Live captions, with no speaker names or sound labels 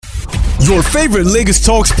Your favorite Lagos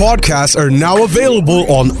Talks podcasts are now available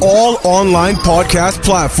on all online podcast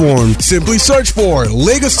platforms. Simply search for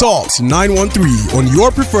Lagos Talks 913 on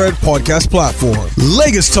your preferred podcast platform.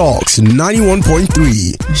 Lagos Talks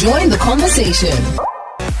 91.3. Join the conversation.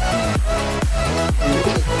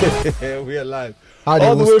 We are live.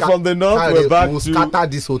 All the way from the north, we're back to scatter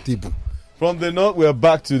this whole table. From the north, we're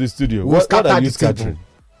back to the studio. What are you scattering?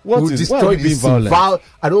 Why are you being violent?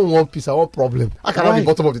 I don't want peace. I want problem. I cannot be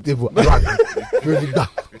bottom of the table. I don't agree.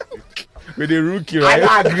 With the rookie, right?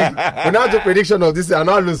 I don't agree. When I do prediction of this, I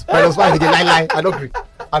not lose. -5 again. Lie. I don't agree.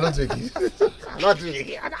 I don't take it. I don't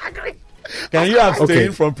agree. Can you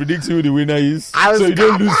abstain from predicting who the winner is so you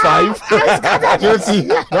don't lose 5?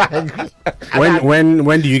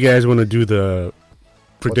 When do you guys want to do the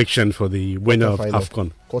prediction for the winner of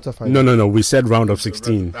AFCON? Quarterfinal. No. We said round of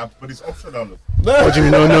 16. But it's optional. What do you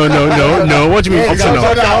mean? No. What do you mean optional?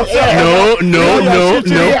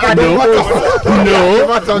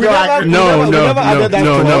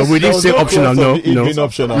 No. We didn't say optional.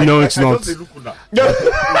 No, it's not.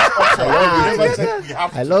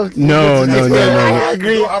 I love. No. I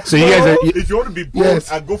agree. So you guys, if you want to be bold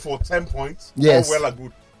and go for 10 points, yes, well and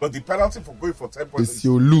good. But the penalty for going for 10 points is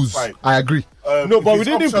you lose. Fine. I agree. No, but we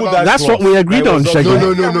didn't put that. That's what we agreed on, Shaggy.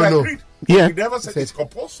 No. Yeah. We never said it's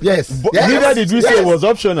compulsory. Yes. Neither did we say it was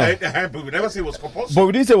optional. But we never say it was compulsory. But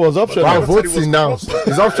we didn't say it was optional. I'm voting now.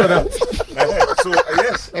 It's optional. So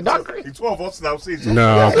yes, it's two of us now say it's optional.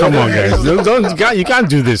 No, come on, guys. You can't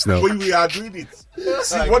do this now. We are doing it.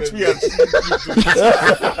 See, watch me and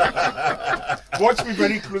watch me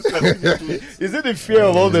very closely. Is it the fear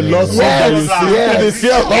of all the losses? Yes. The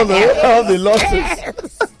fear of all the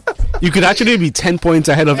losses. You could actually be 10 points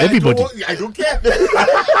ahead of everybody. I don't care.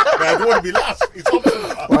 I don't want to be last. It's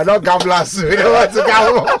optional. We're not gamblers. We don't want to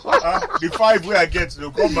gamble. The 5 where I get,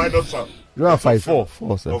 they'll come minus some. You don't have 5. 4.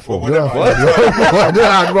 You don't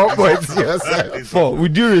have 1 point yourself. 4.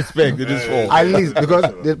 With due respect, it is 4. At least, because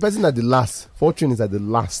the person at the last, fortune is at the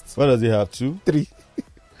last. What does he have? 2? 3.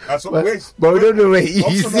 But we don't know where he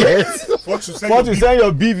is yet. What you send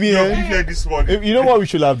your BVN. BVN this morning. You know what we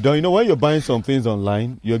should have done? You know, when you're buying some things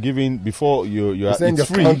online, you're giving before you're send it's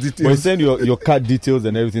your free. card But you details. send your card details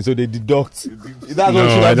and everything, so they deduct. That's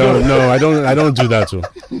No, I don't do that too.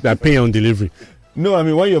 They pay on delivery. No, I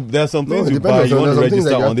mean when there are some things you depends buy, on- you want to there's some things register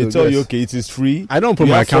that you on. They have to, tell you, yes. okay, it is free. I don't put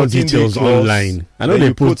You my have account 14 details day clause, online. I know then they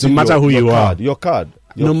you put, no in matter who you are. your card.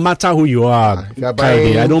 No matter who you are, If you're buying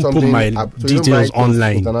Kyrie, I don't put something my so you don't buy details things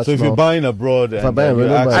online. international. So if you're buying abroad, I buy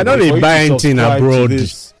abroad, I don't need buy anything abroad.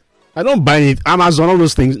 I don't buy it. Amazon, all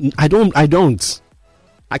those things. I don't.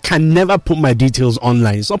 I can never put my details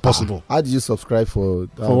online. It's not possible. How do you subscribe for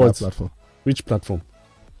what? that platform? Which platform?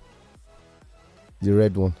 The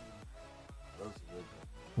red one.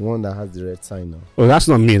 The one that has the red sign now. Oh, that's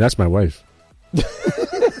not me. That's my wife.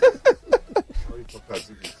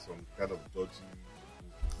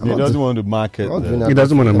 He doesn't want to market. He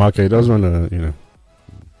doesn't want to market. He doesn't want to,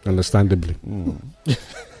 understandably. No,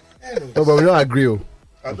 but we don't agree.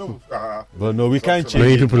 I don't. But no, we can't change.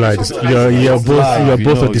 Many people are. You're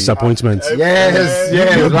both a disappointment. Yes.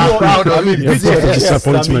 You're proud of it. You're both a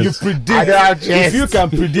disappointment. You predict. If you can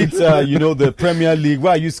predict, the Premier League,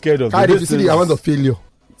 why are you scared of it? You see the amount of failure.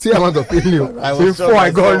 See the amount of failure. Before I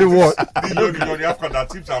got only one. The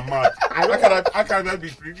teams are mad. How can I be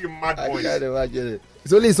pretty mad boys?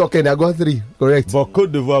 It's only soccer. I got 3. Correct. But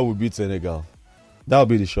Cote d'Ivoire will beat Senegal. That will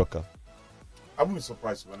be the shocker. I wouldn't be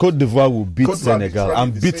surprised. Cote d'Ivoire will beat Cote d'Ivoire Senegal. is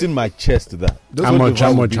I'm the beating same. my chest to that. How much?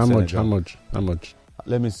 Cote d'Ivoire will beat Senegal. How much?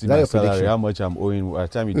 Let me see Is that my your salary. prediction? How much I'm owing. By the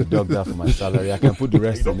time you deduct that from my salary, I can put the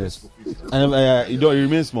rest in this. And it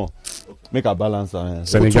remains small. Make a balance.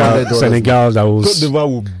 Senegal that will. Cote d'Ivoire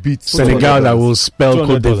will beat Senegal that will spell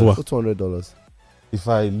Cote d'Ivoire. Put $200. If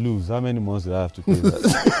I lose, how many months do I have to pay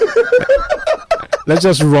that? Let's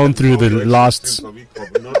just run through the last. Not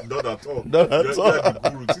at all. Not at all.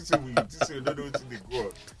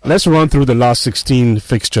 Let's run through the last 16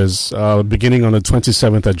 fixtures, beginning on the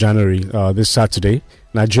 27th of January, this Saturday.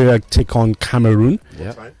 Nigeria take on Cameroon,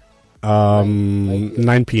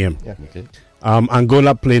 9 p.m. Yeah. Okay.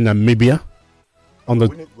 Angola play Namibia.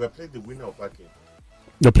 We're playing the winner of that game.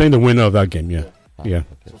 They're playing the winner of that game, yeah.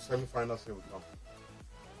 So semi-finals here will come.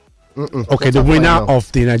 Okay, the winner of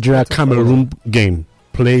the Nigeria-Cameroon game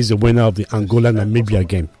plays the winner of the Angola-Namibia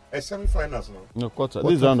game. Semi-finals now. No, quarter.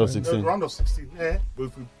 This is round of 16. Round of 16. But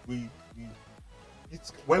if we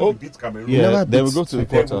we beat Cameroon, then we go to the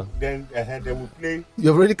quarter. Then we play.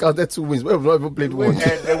 You've already counted 2 wins. We have not even played one.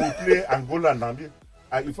 Then we play Angola and Namibia.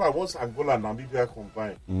 If I was Angola and Namibia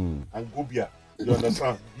combined, and Gobia, you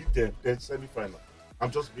understand? Beat them, then semi-final.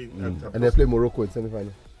 I'm just being. And they play Morocco in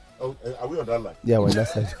semi-final. Oh, are we on that line? Yeah, when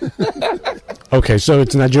that's it. Okay, so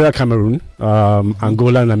it's Nigeria, Cameroon,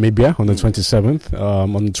 Angola, Namibia on the 27th.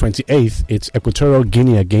 On the 28th, it's Equatorial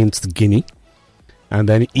Guinea against Guinea. And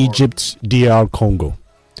then Egypt, DR Congo.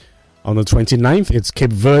 On the 29th, it's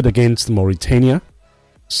Cape Verde against Mauritania,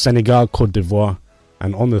 Senegal, Cote d'Ivoire.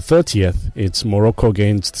 And on the 30th, it's Morocco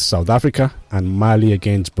against South Africa and Mali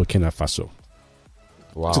against Burkina Faso.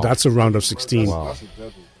 Wow. So that's a round of 16. Wow.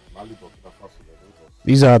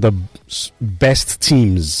 These are the best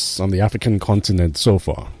teams on the African continent so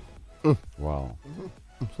far. Wow.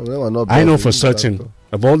 So they were not I bad. know for certain,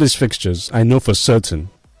 of all these fixtures, I know for certain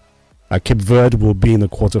that Cape Verde will be in the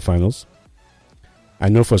quarterfinals. I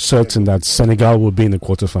know for certain that Senegal will be in the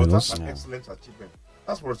But that's quarterfinals. an excellent achievement.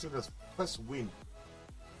 That's Mauritania's first win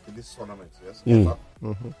in this tournament, yes? And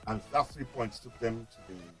that 3 points took them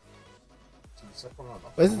to the second round.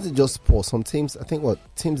 But isn't it just poor? Some teams, I think,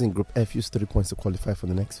 teams in Group F use 3 points to qualify for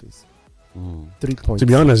the next phase. 3 points. To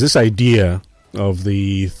be honest, this idea of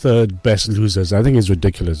the third best losers, I think is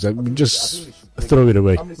ridiculous. Just throw it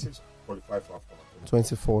away. How many teams qualify for AFCON?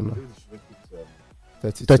 24 now.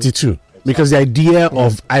 32. 32. Because the idea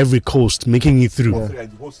of Ivory Coast making it through, Yeah.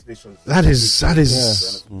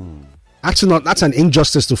 that's an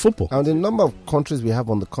injustice to football. And the number of countries we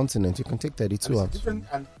have on the continent, you can take 32 out. Different,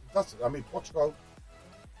 and that's, I mean, Portugal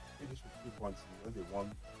finished with 3 points when they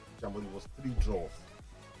won. Germany was 3 draws,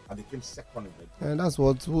 and they came second in the And that's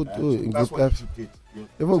what so in that's Group what F. you did.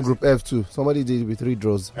 Even Group F too. Somebody did with 3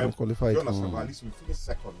 draws and qualified. You understand? But at least you finish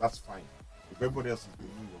second. That's fine. If everybody else is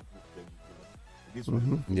winning your group, then it is what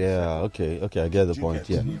it is. Yeah, okay, I get the point.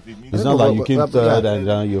 Yeah. It's It's not like you came third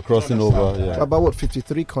and you're crossing over. Yeah. About what,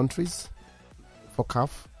 53 countries for CAF?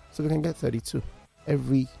 So we can get 32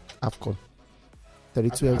 every AFCON.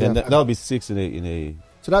 32 every Then AFCON. that'll be 6 in a.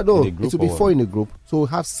 So that no, in a group it will be or 4 what? in a group. So we'll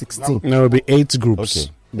have 16. There will be 8 groups.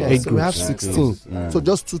 Okay. Yeah, 8 so we have groups. 16. So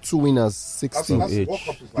just 2 winners, 16. That's Each. World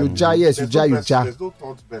Cup is You like, ja, yes, you there's ja, no you best- ja. There's no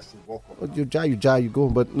third best in World Cup. You go.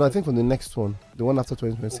 But no, I think for the next one, the one after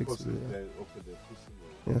 2026. Focus Yeah. is there, okay, they're pushing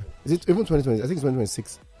it. Yeah. Is it even 2020? I think it's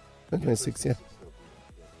 2026. 2026, yeah.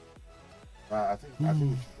 I think we should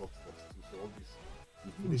go to 32. So all this,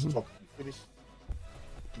 you finish top, you finish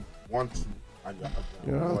 1, 2, and you're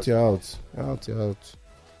out. You're out.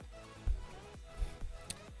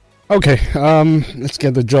 Okay, let's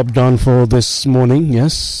get the job done for this morning.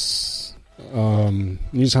 Yes.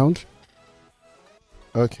 News Hound.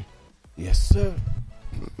 Okay. Yes, sir.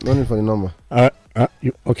 No need for the number.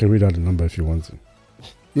 Okay, read out the number if you want to.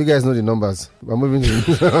 You guys know the numbers. We're moving to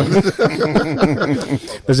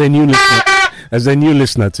There's a new listener. There's a new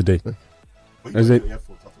listener today. Is it?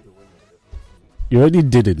 You already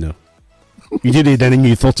did it now. You did it and then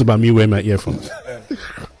you thought about me wearing my earphones.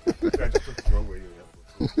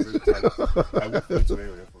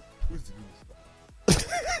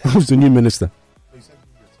 Who's the new minister?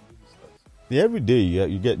 Yeah, every day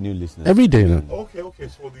you get new listeners. Every day now. Okay.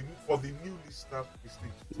 So for the new listener,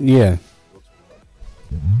 Yeah.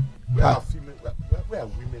 where are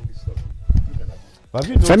women listeners? Have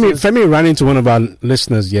you noticed? Femi ran into one of our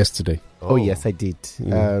listeners yesterday. Oh, yes, I did.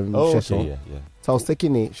 Oh, Chesson. okay, yeah. So I was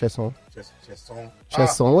taking a Chesson. Chesson.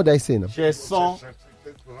 Chesson, what did I say now? Chesson.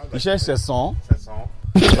 Chesson.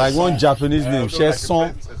 Like one Japanese name.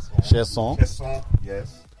 Chesson. Chesson. Chesson,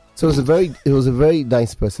 yes. So it was a very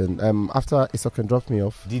nice person. After Isoken dropped me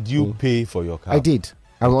off, Did you pay for your car? I did.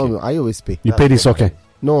 I always pay. You paid his okay.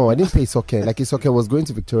 No, I didn't pay Isoken. Like Isoken was going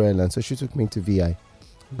to Victoria Island, so she took me to VI.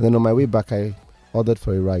 And then on my way back, I ordered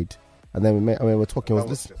for a ride. And then we were talking.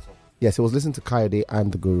 Yes, he was listening to Kayode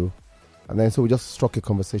and the Guru. And then so we just struck a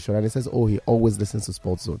conversation. And he says, he always listens to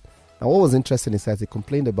Sports Zone. And what was interesting is that he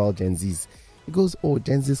complained about Gen Zs. He goes,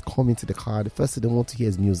 Gen Zs come into the car. The first thing they want to hear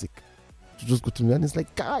is music. To just go to me. And it's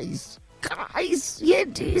like, guys, hear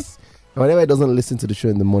this. And whenever he doesn't listen to the show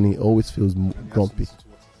in the morning, he always feels grumpy.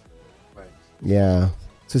 Yeah.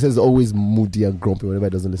 So he says always moody and grumpy whenever he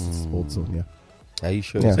doesn't listen to Sports Zone. Yeah. Are you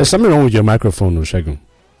sure? Yeah. There's something wrong with your microphone, Oshegun.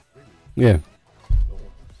 Yeah.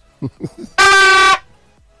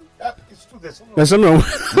 There's something wrong.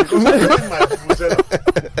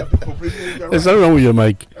 There's something wrong with your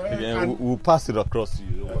mic. Yeah, we'll pass it across to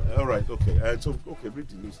you. All right, okay. Read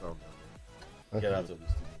the news now. Get out of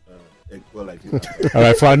this. Well, I did. All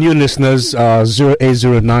right, for our new listeners,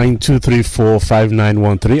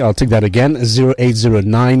 0809-234-5913. I'll take that again,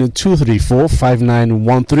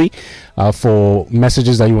 0809-234-5913 for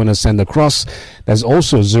messages that you want to send across. There's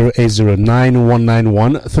also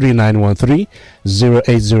 0809-191-3913,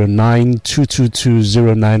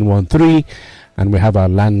 0809-222-0913. And we have our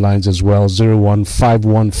landlines as well,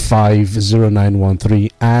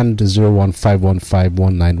 015150913 and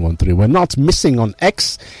 015151913. We're not missing on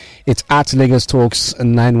X. It's at Lagos Talks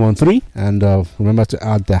 913. And remember to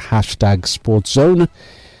add the hashtag Sports Zone.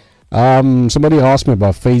 Somebody asked me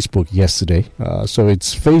about Facebook yesterday. So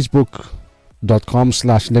it's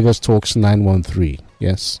facebook.com/Lagos Talks 913.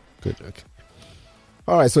 Yes? Good, okay.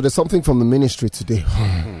 All right, so there's something from the ministry today.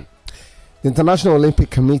 The International Olympic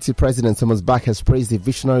Committee President Thomas Bach has praised the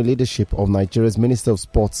visionary leadership of Nigeria's Minister of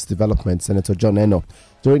Sports Development, Senator John Eno,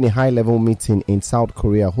 during a high-level meeting in South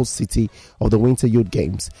Korea, host city of the Winter Youth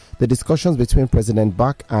Games. The discussions between President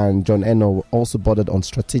Bach and John Eno also bordered on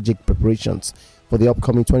strategic preparations for the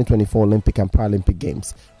upcoming 2024 Olympic and Paralympic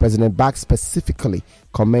Games. President Bach specifically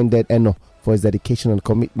commended Eno for his dedication and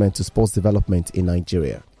commitment to sports development in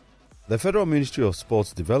Nigeria. The Federal Ministry of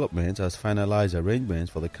Sports Development has finalized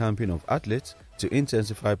arrangements for the camping of athletes to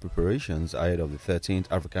intensify preparations ahead of the 13th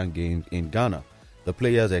African Games in Ghana. The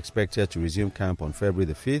players are expected to resume camp on February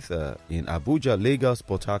the 5th in Abuja, Lagos,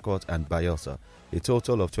 Port Harcourt and Bayelsa. A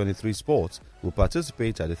total of 23 sports will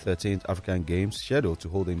participate at the 13th African Games scheduled to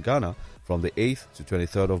hold in Ghana from the 8th to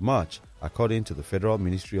 23rd of March, according to the Federal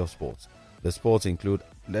Ministry of Sports. The sports include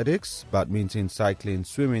athletics, badminton, cycling,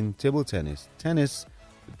 swimming, table tennis,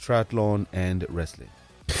 triathlon and wrestling.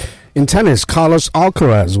 In tennis, Carlos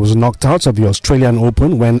Alcaraz was knocked out of the Australian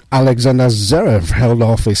Open when Alexander Zverev held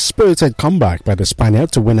off a spirited comeback by the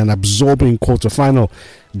Spaniard to win an absorbing quarterfinal.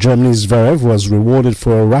 Germany's Zverev was rewarded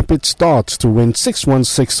for a rapid start to win 6-1,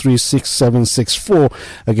 6-3, 6-7, 6-4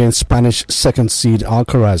 against Spanish second seed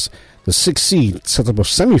Alcaraz. The sixth seed set up a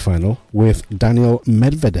semi-final with Daniel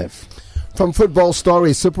Medvedev. From football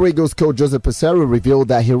stories, Super Eagles coach Joseph Pesero revealed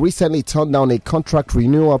that he recently turned down a contract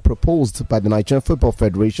renewal proposed by the Nigerian Football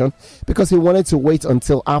Federation because he wanted to wait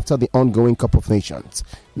until after the ongoing Cup of Nations.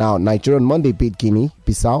 Now, Nigeria on Monday beat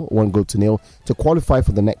Guinea-Bissau 1-0 to qualify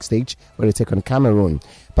for the next stage where they take on Cameroon.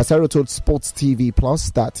 Pesero told Sports TV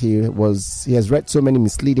Plus that he has read so many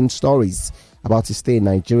misleading stories about his stay in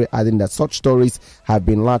Nigeria, adding that such stories have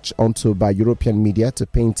been latched onto by European media to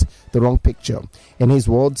paint the wrong picture. In his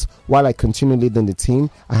words, while I continue leading the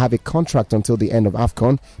team, I have a contract until the end of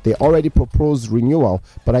AFCON. They already proposed renewal,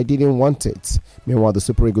 but I didn't want it. Meanwhile, the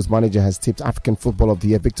Super Eagles manager has tipped African Football of the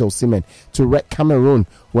Year Victor Osimhen to wreck Cameroon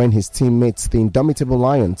when his team meets the indomitable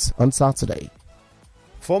Lions on Saturday.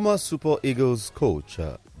 Former Super Eagles coach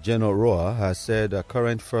Geno Roa has said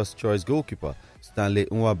current first-choice goalkeeper Stanley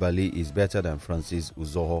Nwabali is better than Francis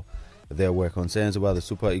Uzoho. There were concerns about the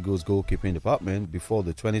Super Eagles goalkeeping department before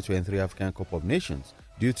the 2023 African Cup of Nations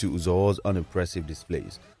due to Uzoho's unimpressive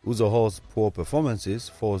displays. Uzoho's poor performances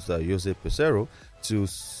forced Jose Pesero to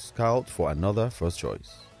scout for another first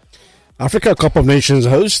choice. Africa Cup of Nations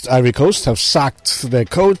host Ivory Coast have sacked their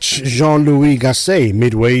coach Jean-Louis Gasset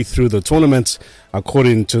midway through the tournament,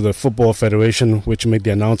 according to the Football Federation, which made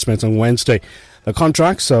the announcement on Wednesday. The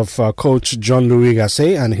contracts of coach Jean-Louis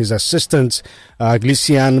Gasset and his assistant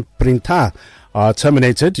Glician Printa are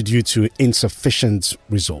terminated due to insufficient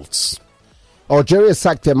results. Algeria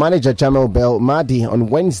sacked their manager Jamel Belmadi on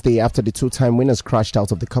Wednesday after the two-time winners crashed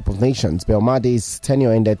out of the Cup of Nations. Belmadi's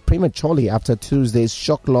tenure ended prematurely after Tuesday's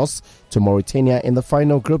shock loss to Mauritania in the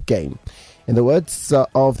final group game. In the words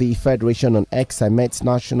of the Federation on X, I met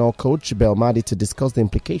national coach Belmadi to discuss the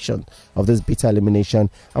implication of this bitter elimination,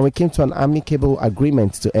 and we came to an amicable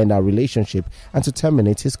agreement to end our relationship and to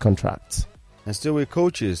terminate his contract. And still with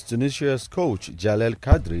coaches, Tunisia's coach Jalel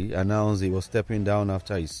Kadri announced he was stepping down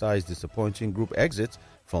after his side's disappointing group exit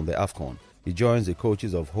from the AFCON. He joins the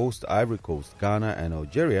coaches of host Ivory Coast, Ghana and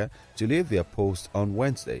Algeria to leave their post on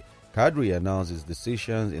Wednesday. Kadri announced his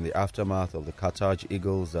decisions in the aftermath of the Qatar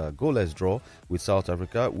Eagles' goalless draw with South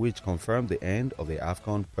Africa, which confirmed the end of the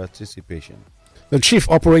AFCON participation. The Chief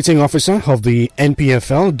Operating Officer of the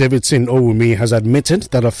NPFL, Davidson Owumi, has admitted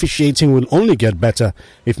that officiating will only get better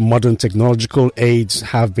if modern technological aids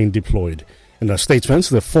have been deployed. In a statement,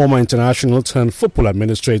 the former international turned football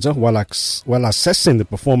administrator, while assessing the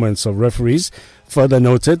performance of referees, further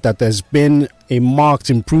noted that there's been a marked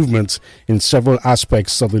improvement in several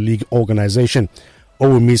aspects of the league organization.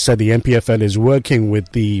 Owumi said the NPFL is working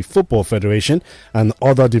with the Football Federation and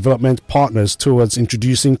other development partners towards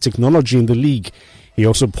introducing technology in the league. He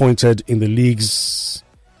also pointed in the league's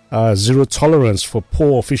zero tolerance for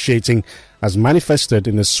poor officiating as manifested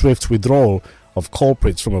in a swift withdrawal of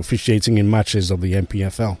culprits from officiating in matches of the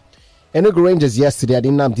NPFL. Enugu Rangers yesterday at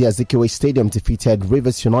Nnamdi Azikiwe Stadium defeated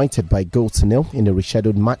Rivers United by 0-0 in the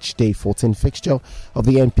rescheduled match day 14 fixture of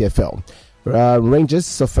the NPFL. Rangers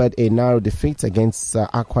suffered a narrow defeat against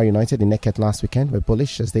Aqua United in Eket last weekend, where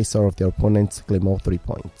bullish as they saw of their opponents claim all 3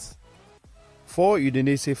 points. 4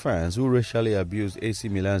 Udinese fans who racially abused AC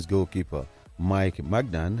Milan's goalkeeper Mike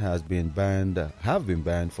Magnan have been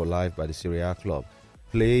banned for life by the Serie A club.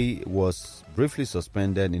 Play was briefly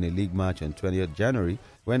suspended in a league match on 20th January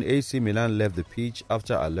when AC Milan left the pitch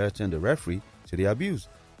after alerting the referee to the abuse.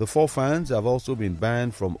 The 4 fans have also been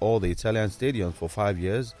banned from all the Italian stadiums for 5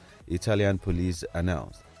 years, Italian police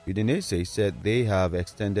announced. Udinese said they have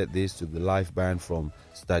extended this to the life ban from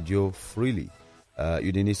Stadio Friuli.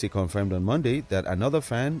 Udinese confirmed on Monday that another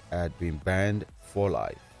fan had been banned for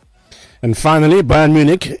life. And finally, Bayern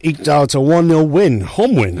Munich eked out a 1-0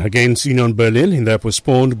 home win against Union Berlin in their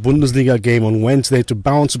postponed Bundesliga game on Wednesday to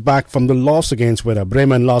bounce back from the loss against Werder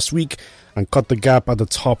Bremen last week and cut the gap at the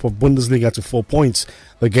top of Bundesliga to 4 points.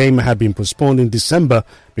 The game had been postponed in December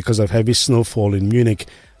because of heavy snowfall in Munich.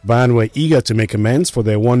 Bayern were eager to make amends for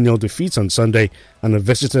their 1-0 defeat on Sunday, and the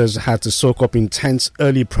visitors had to soak up intense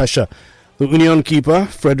early pressure. The Union keeper,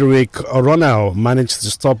 Frederic Ronau, managed to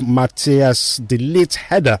stop Matthias de Ligt's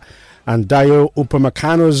header and Dayo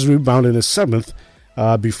Upamecano's rebound in the 7th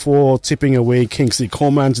before tipping away Kingsley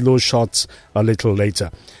Coman's low shots a little later.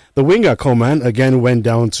 The winger Coman again went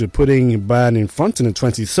down to putting Bayern in front in the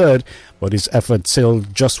 23rd, but his effort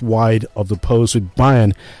sailed just wide of the post, with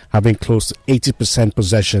Bayern having close to 80%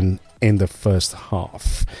 possession in the first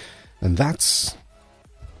half. And that's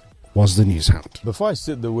was the news hound. Before I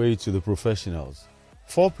sit the way to the professionals,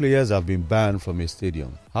 4 players have been banned from a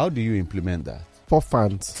stadium. How do you implement that? 4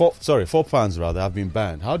 fans. 4 fans have been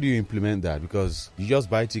banned. How do you implement that? Because you just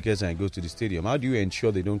buy tickets and go to the stadium. How do you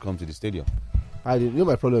ensure they don't come to the stadium? I you know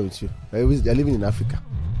my problem with you. They're living in Africa.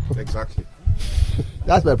 Exactly.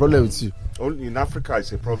 That's my problem with you. Only in Africa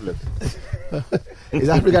it's a problem. It's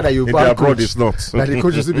Africa that you In ban the abroad coach. it's not. That the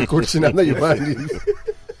coach should be coaching and then you ban him.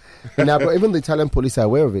 Even the Italian police are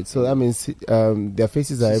aware of it. So that means their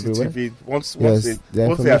faces are everywhere. CCTV, once they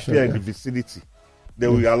the appear in the vicinity, they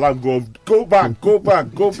will alarm go back. Go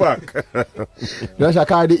back. Go back.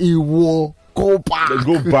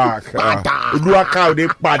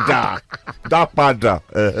 That pada.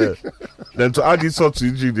 Then to add insult to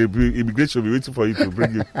injury, the immigration will be waiting for you to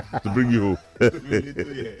bring you home.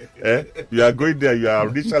 You are going there. You are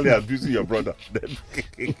initially abusing your brother.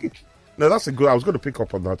 No, that's a good. I was going to pick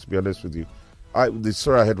up on that. To be honest with you, the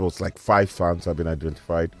story I had was like 5 fans have been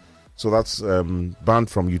identified. So that's banned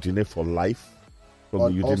from Udine for life.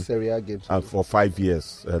 On all Serie A games. For 5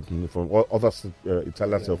 years. From other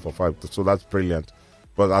Italians for 5. So that's brilliant.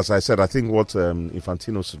 But as I said, I think what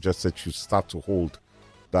Infantino suggested should start to hold.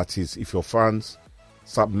 That is, if your fans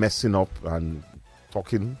start messing up and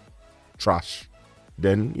talking trash,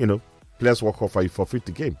 then, players walk off and you forfeit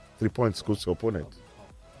the game. 3 points goes to opponent.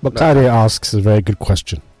 But Kade asks a very good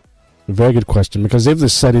question. A very good question. Because if the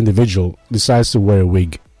said individual decides to wear a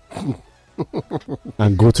wig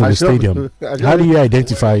and go to the stadium, how do you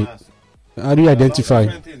identify?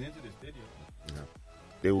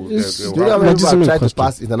 They will try to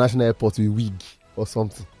pass international airport with wig or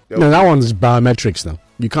something. No, that one's biometrics now.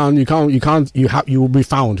 You will be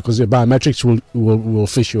found because the biometrics will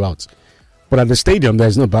fish you out. But at the stadium,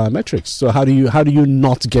 there's no biometrics. So how do you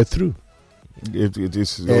not get through? It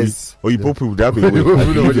is Oyibo people. They have a way. I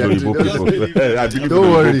believe in Oyibo people. I believe in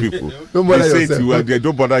Oyibo people. Don't bother they yourself.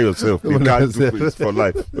 Don't bother yourself. They can't do it for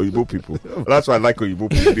life. Oyibo people. That's why I like Oyibo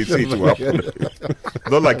people. They say it will happen.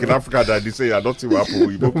 Not like in Africa that they say nothing will happen.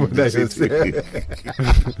 Oyibo people. They say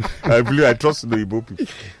I trust in Oyibo people.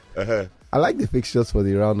 I like the fixtures for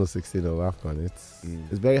the round of 16 of AFCON. It's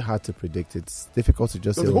very hard to predict. It's difficult to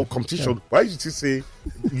just say. The whole competition. Yeah. Why did you say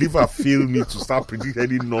Liverpool me to start predicting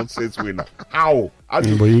any nonsense winner? How? But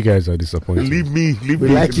you guys are disappointed. Leave me.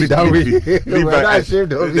 Like it that way.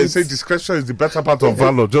 They say discretion is the better part of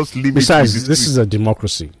valor. Just leave Besides, it. Besides, this is a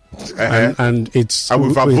democracy, and it's. And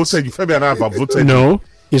we've voted. You, Femi, and I have voted. No.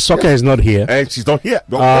 Isoka is not here. She's not here.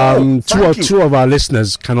 Two of our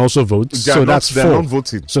listeners can also vote. That's 4. They're not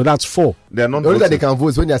voting. So that's 4. They're not the only voting. that they can vote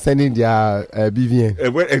is when they're sending their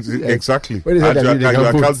BVN. Exactly. When they send your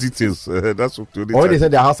account details. That's what the only or when they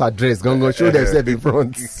send their house address, go show themselves in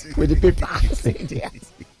front with the paper.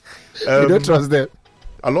 You don't trust them.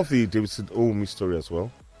 I love the Davidson Omi story as well.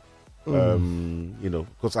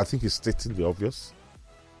 Because I think he's stating the obvious.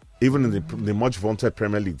 Even in the much vaunted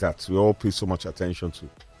Premier League that we all pay so much attention to,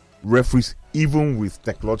 referees, even with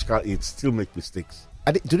technological aid, still make mistakes.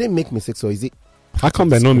 Do they make mistakes, or is it? How come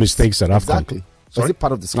there are no mistakes at AFCON? Exactly. Is it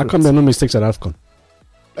part of the script? How come there are no mistakes at AFCON?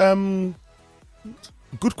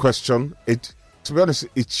 Good question. To be honest,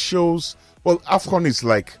 it shows. Well, AFCON is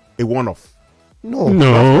like a one-off. No.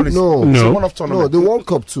 It's a one-off tournament. No, the World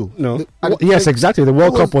Cup too. No. Yes, exactly. The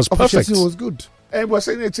World Cup was perfect. It was good. We're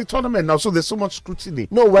saying it's a tournament now, so there's so much scrutiny.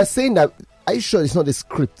 No, we're saying that Are you sure it's not a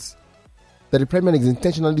script that the Premier League is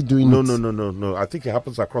intentionally doing? No. I think it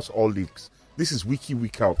happens across all leagues. This is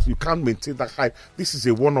week out. You can't maintain that high. This is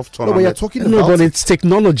a one-off tournament. No, but you're talking about... No, but it's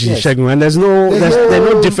technology, Shegun, and there's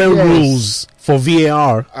no different rules for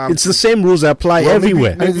VAR. It's the same rules that apply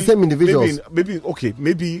everywhere. And it's the same individuals.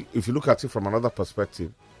 Maybe if you look at it from another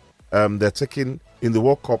perspective, they're taking in the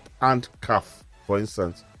World Cup and CAF, for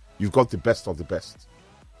instance, you've got the best of the best.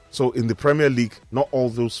 So in the Premier League, not all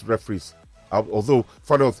those referees, although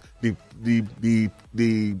funny enough,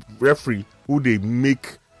 the referee who they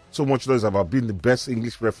make so much noise about being the best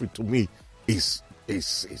English referee, to me is a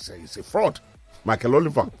fraud. Michael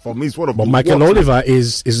Oliver, for me, is one of the Michael Oliver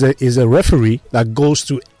is a referee that goes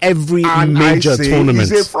to every major tournament.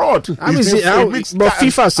 He's a fraud. But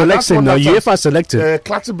FIFA selects him now. UEFA selected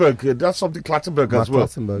Clattenburg. That's something Clattenburg as well.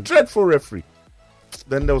 Clattenburg. Dreadful referee.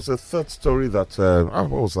 Then there was a third story that what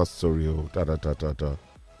was that story?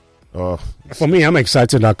 For me, I'm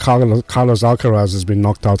excited that Carlos Alcaraz has been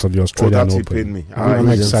knocked out of the Australian Open. Paid me. I'm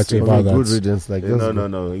excited about that. Good riddance, like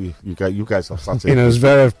No. You guys have started.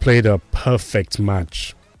 Zverev played a perfect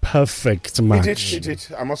match. He did.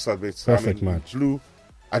 I must admit. Perfect match.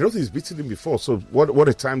 I don't think he's beaten him before. So what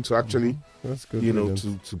a time to actually, That's good.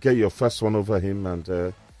 to get your first one over him.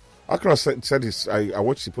 And Alcaraz said this. I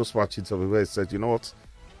watched the post-match interview where he said, you know what,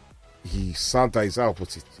 he sad that he's out,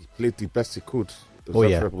 but he played the best he could.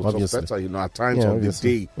 Obviously. Better, at times on the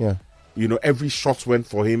day. Yeah. Every shot went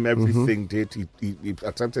for him. Everything did. He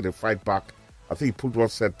attempted a fight back. I think he pulled one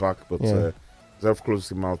set back, but Zverev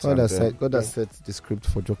closed him out. God has set the script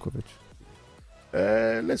for Djokovic.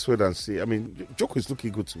 Let's wait and see. I mean, Djokovic is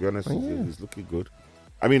looking good, to be honest with you. He's looking good.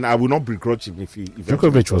 I mean, I will not begrudge him if he...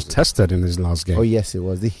 Djokovic was tested in his last game. Oh, yes, it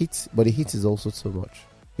was. The heat is also too much.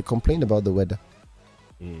 He complained about the weather.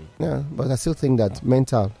 Yeah, but I still think that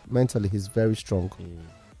mentally he's very strong.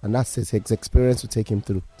 And that's his experience to take him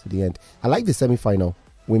through to the end. I like the semi-final,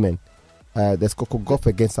 women. There's Coco Gauff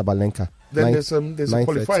against Sabalenka. Then there's a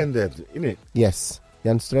qualifying there, isn't it? Yes.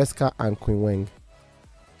 Jan Streska and Queen Weng.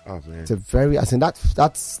 Oh, man. It's a very... I think that's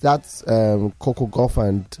Coco Gauff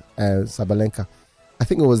and Sabalenka. I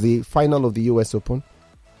think it was the final of the US Open.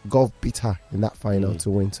 Gauff beat her in that final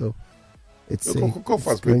to win, so... It's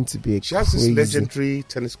going to be She has this legendary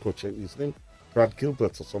tennis coach. His name Brad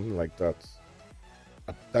Gilbert or something like that.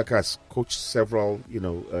 That guy's coached several,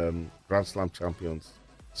 Grand Slam champions,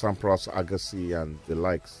 Sampras, Agassi, and the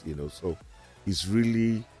likes. So he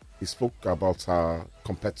spoke about her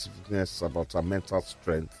competitiveness, about her mental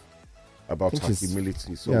strength, about her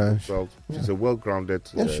humility. So she's a well-grounded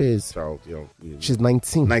child. She's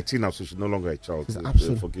 19. 19 now, so she's no longer a child. She's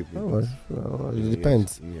absolutely. Forgive me. It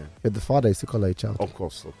depends. If the father is to call her a child. Of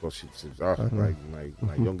course.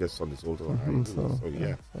 My youngest son is older than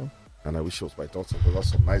I do. And I wish she was my daughter. We got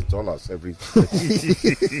some nice dollars every.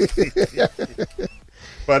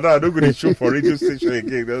 But now I'm not going to show for radio station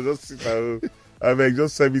again. Just sit down.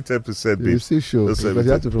 Just send me 10%, babe. You still show, but you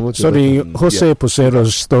have to promote. So the Jose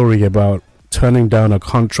Posero's story about turning down a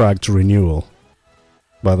contract renewal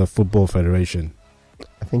by the Football Federation.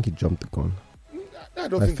 I think he jumped the gun. I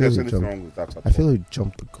don't think there's anything wrong with that. I feel he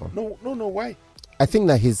jumped the gun. No. Why? I think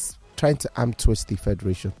that he's trying to arm twist the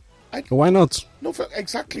federation. Why not? No,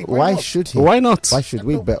 exactly. Why should he? Why not? Why should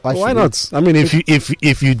we? Why not? I mean,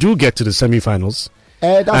 if you do get to the semi-finals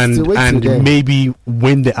and maybe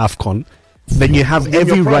win the AFCON, then you have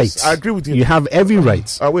every right. I agree with you. You have every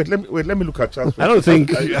right. Wait, let me look at Charles. I don't think.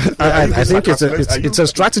 I think it's a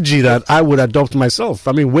strategy that I would adopt myself.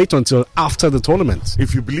 I mean, wait until after the tournament.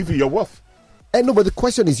 If you believe in your worth. No, but the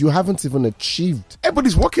question is, you haven't even achieved.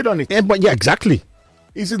 Everybody's working on it. Yeah, exactly.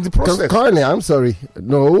 He's in the process. Currently, I'm sorry.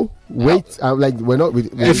 No, wait. We're not.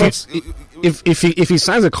 If he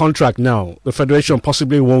signs a contract now, the federation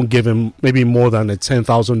possibly won't give him maybe more than a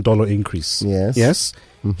 $10,000 increase. Yes.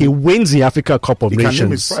 Mm-hmm. He wins the Africa Cup of Nations. Can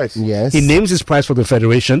name his price. Yes. He names his price for the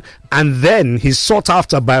federation, and then he's sought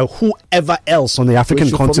after by whoever else on the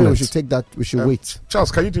African continent. We should take that. We should wait.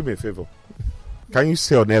 Charles, can you do me a favor? Can you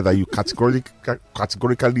say on air that you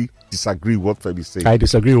categorically disagree with what Femi says? I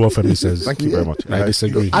disagree with what Femi says. Thank you very much. I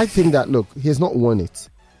disagree. I think that, look, he has not won it.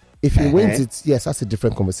 If he wins it, yes, that's a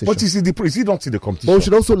different conversation. But is he not in the competition? But we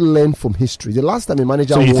should also learn from history. The last time a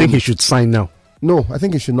manager won... So you think he should sign now? No, I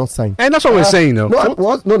think he should not sign. And that's what we're saying now.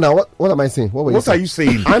 What am I saying? What are you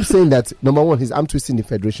saying? I'm saying that, number one, he's arm twisting the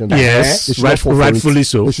federation. Yes, rightfully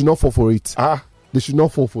so. They should not fall for it. They should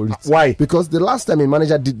not fall for it. Why? Because the last time a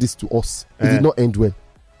manager did this to us, it did not end well.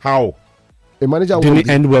 How? A manager didn't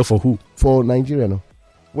end well for who? For Nigeria, no.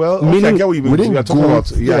 Well, we didn't go. We didn't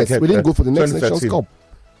go for the next Nations Cup.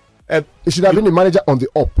 It should have been the manager on the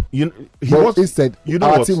up. He But was instead, You know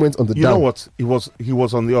our what? team went on the You down. know what? He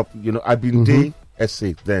was on the up. I've been day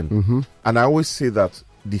essay then, and I always say that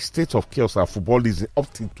the state of chaos our football is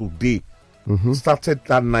up to today started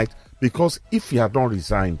that night, because if he had not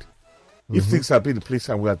resigned, if things had been in place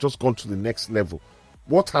and we had just gone to the next level,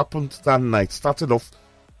 what happened that night started off.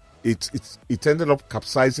 It ended up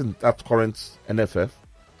capsizing that current NFF,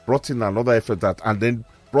 brought in another effort and then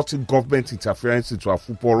brought in government interference into our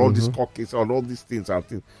football, all these court cases, all these things and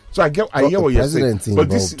things. So I hear what you're saying,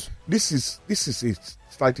 but this is a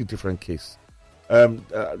slightly different case.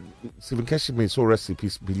 Stephen Keshi, may so rest in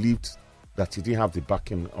peace, believed that he didn't have the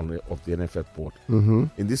backing of the NFF board.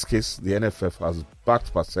 In this case, the NFF has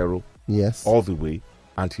backed Pacero all the way,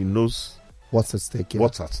 and he knows what's at stake.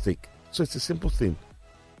 What's at stake. So it's a simple thing.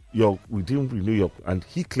 We didn't renew and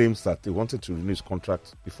he claims that they wanted to renew his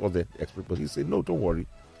contract before the expiry, but he said, no, don't worry.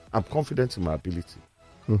 I'm confident in my ability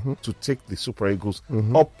to take the Super Eagles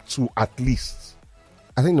up to at least.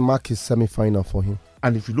 I think the mark is semi-final for him.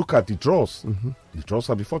 And if you look at the draws, the draws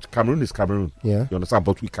are before. Cameroon is Cameroon. Yeah. You understand?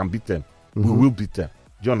 But we can beat them. We will beat them.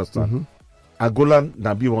 Do you understand? Angola,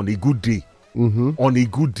 Nabi, on a good day. On a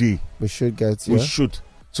good day. We should get, We should.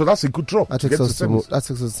 So that's a good draw. That takes us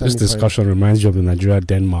to this discussion reminds you of the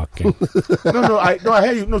Nigeria-Denmark game. No, I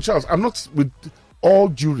hear you. No, Charles, I'm not, with all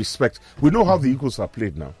due respect. We know how the Eagles are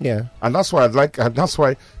played now. Yeah. And that's why and that's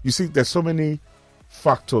why, you see, there's so many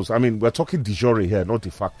factors. I mean, we're talking de jure here, not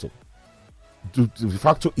de facto. The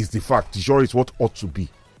facto is the fact. De jure is what ought to be.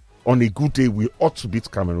 On a good day, we ought to beat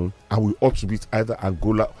Cameroon, and we ought to beat either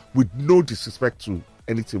Angola, with no disrespect to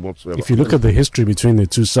anything whatsoever. If you look at the history between the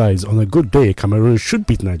two sides, on a good day, Cameroon should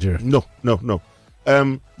beat Nigeria. No.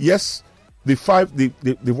 Yes, they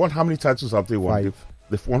won. How many titles have they won? 5.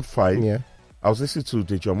 They've won 5. Yeah. I was listening to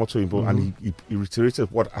Deji Omotoyinbo, and he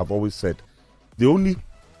reiterated what I've always said. They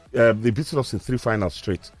beat us in 3 finals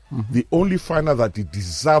straight. The only final that they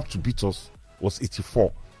deserved to beat us was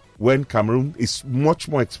 84, when Cameroon is much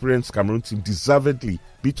more experienced. Cameroon team deservedly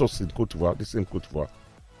beat us in Cote d'Ivoire, the same Cote d'Ivoire.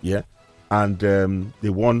 Yeah. And they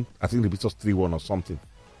won, I think they beat us 3-1 or something.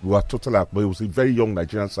 We were totally out, but it was a very young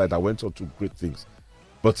Nigerian side that went on to great things.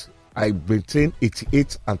 But I maintain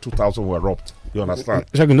 88 and 2000 were robbed. You understand?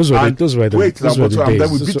 Those were the and then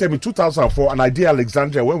we days. beat them in 2004, and I did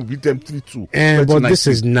Alexandria when we beat them 3-2. But this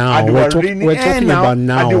is now. And We're talking about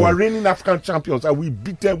now. And they were reigning African champions, and we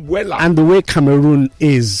beat them well. And the way Cameroon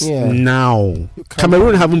is now,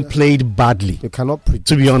 Cameroon haven't played badly. You cannot predict.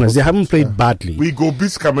 To be honest, they haven't played badly. We go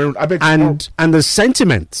beat Cameroon. And the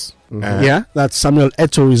sentiment, that Samuel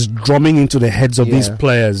Eto'o is drumming into the heads of these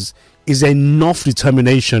players is enough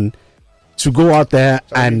determination to go out there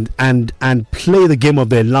and play the game of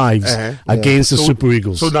their lives against the Super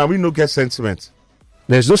Eagles. So now we don't get sentiment.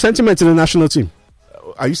 There's no sentiment in the national team.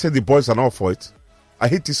 Are you saying the boys are not for it? I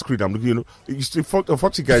hate this screen. I'm looking, you still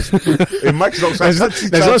 40 guys. There's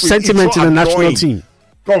no sentiment in the national team.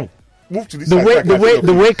 Come, move to this the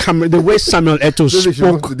way Samuel Eto'o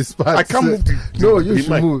spoke. I can't move. You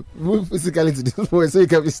should move physically to this point so you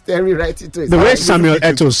can be staring right into it. The way Samuel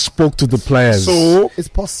Eto'o spoke to the players, so it's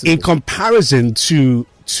possible. In comparison to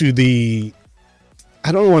the,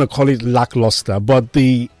 I don't want to call it lackluster, but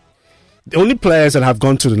the only players that have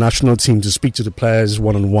gone to the national team to speak to the players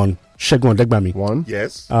one-on-one, Segun Odegbami, 1,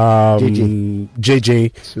 yes,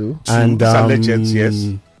 JJ, 2, and legends, yes.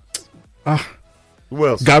 Who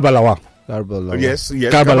else? Garba Lawal. Yes.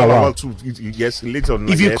 Garba Lawal too. Yes, later on.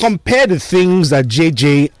 If you compare the things that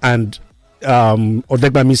JJ and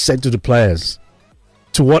Odegbami said to the players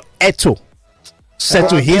to what Eto'o said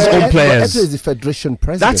to his own players, Eto'o is the federation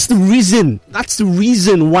president. That's the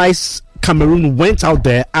reason why Cameroon went out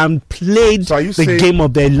there and played the game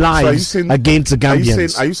of their lives against the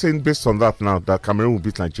Gambians. Are you saying based on that now that Cameroon will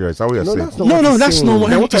beat Nigeria? Is that what you're saying? That's not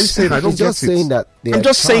what what are you saying? I don't get it. I'm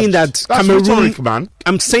just saying that Cameroon. Rhetoric, man.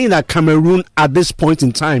 I'm saying that Cameroon at this point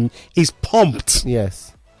in time is pumped.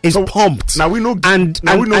 Yes. Is pumped. Now we know.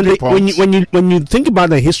 When you think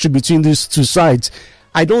about the history between these two sides,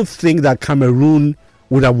 I don't think that Cameroon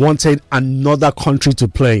would have wanted another country to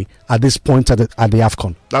play at this point at the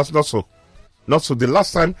AFCON. That's not so. Not so. The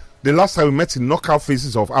last time we met in knockout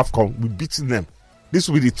phases of AFCON, we beaten them. This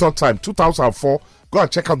will be the 3rd time. 2004. Go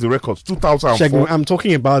and check out the records. 2004. I'm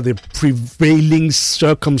talking about the prevailing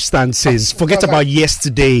circumstances. Forget about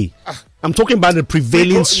yesterday. I'm talking about the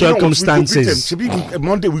prevailing circumstances.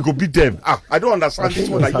 Monday we go beat them. I don't understand this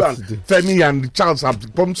one. Like you and Femi and Charles have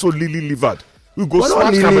become so lily-livered. We go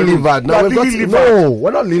smash Cameroon. We're not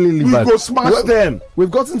lily-livered. We go smash them. We've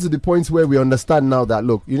gotten to the point where we understand now that,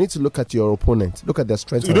 look, you need to look at your opponent. Look at their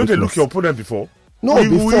strengths. You don't look your opponent before? No, we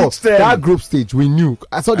before beat them. that group stage, we knew.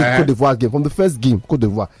 I saw the Cote d'Ivoire game from the first game. Cote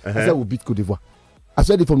d'Ivoire. I said we beat Cote d'Ivoire. I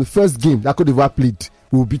said it from the first game that Cote d'Ivoire played.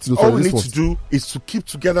 We will beat those. All we need to do is to keep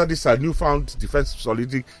together this newfound defensive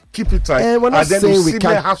solidity. Keep it tight, and we're not then saying we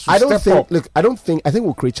can't. I think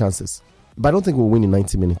we'll create chances, but I don't think we'll win in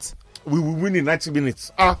 90 minutes. We will win in 90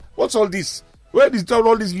 minutes. What's all this? Where did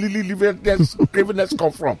all this liveliness, cravenness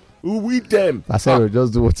come from? We win them. I said,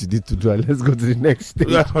 just do what you need to do, and let's go to the next stage.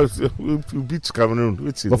 We'll beat Cameroon.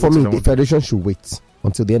 But for me, the federation should wait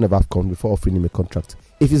until the end of AFCON before offering him a contract.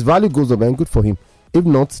 If his value goes up, then good for him. If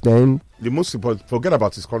not, then the most important, forget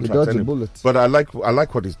about his contract. Anyway. But I like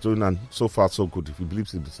what he's doing, and so far so good. If he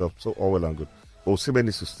believes in himself, so all well and good. Osimhen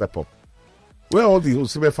needs to step up. Where all the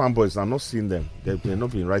Osimhen fanboys? I'm not seeing them. They've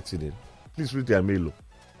not been writing it. Please read their mail.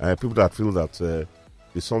 People that feel that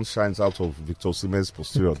the sun shines out of Victor Osimhen's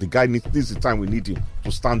posterior. The guy this is the time we need him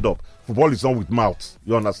to stand up. Football is not with mouth.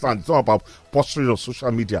 You understand? It's not about posturing on social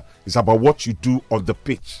media. It's about what you do on the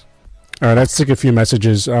pitch. All right, let's take a few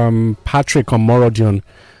messages. Patrick on Morodion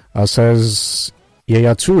says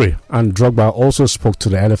Yaya Toure and Drogba also spoke to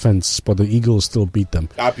the Elephants, but the Eagles still beat them.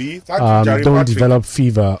 Abby, thank you, Jerry don't Patrick. Develop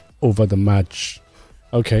fever over the match.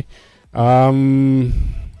 Okay.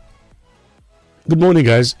 Good morning,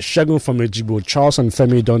 guys. Shagun from Ejibo. Charles and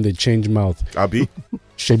Femi done the change mouth. Abby,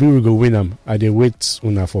 Shebi will go win them. I dey wait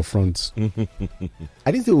una for front.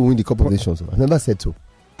 I didn't say we'll win the Cup of Nations. I never said so.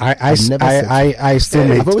 I still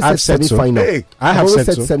make. I've said semi-final. Hey, I have always said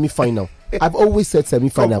said so. semi-final. I've always said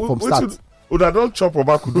semi-final from start. Would I don't chop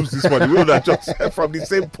about Kudus this morning? We would have just from the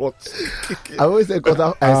same pot. I always said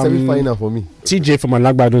quarter semi-final for me. TJ from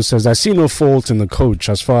Alagbado says, I see no fault in the coach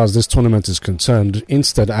as far as this tournament is concerned.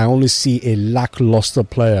 Instead, I only see a lackluster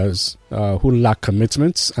players who lack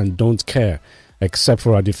commitments and don't care, except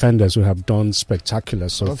for our defenders who have done spectacular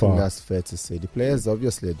so I don't far. think that's fair to say. The players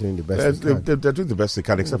obviously are doing the best they can. They're doing the best they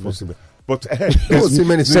can, except for Osimhen. But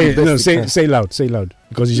Say loud,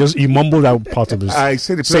 because you mumbled out part of this. I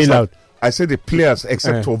say the say players loud. I say the players,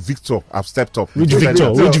 except for Victor, have stepped up. Which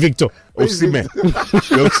Victor? Osimhen.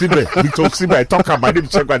 Victor Osimhen. I talk about my name.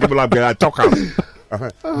 Check my name. I talk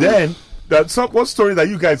about. Then that's one story that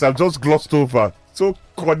you guys have just glossed over so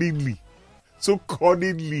cunningly,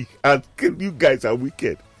 and you guys are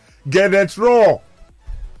wicked. Get it raw.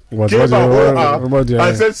 I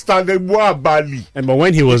said Stanley Mwabali. But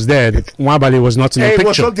when he was there, Mwabali was not in the picture. He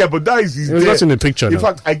was not there, but that is he was not in the picture. In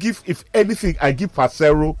fact, if anything, I give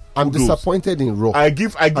Parcero. I'm disappointed in Raw. I'm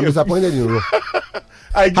disappointed in Raw.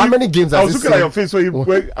 How many games? I was looking at your face when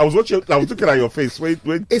I was watching. I was looking at your face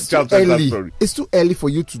when it's too early. It's too early for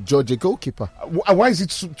you to judge a goalkeeper. Why is it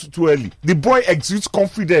too early? The boy exudes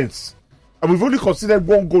confidence, and we've only considered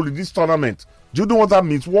one goal in this tournament. Do you know what that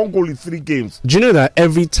means? One goal in 3 games. Do you know that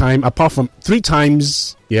every time, apart from 3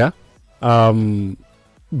 times, the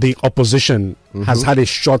opposition has had a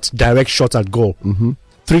direct shot at goal.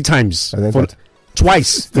 3 times.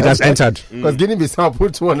 Twice it has entered. Because Guinea-Bissau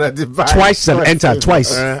put one at the back. Twice and entered.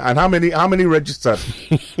 Twice. And how many registered?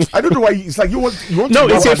 I don't know why. It's like you want. No,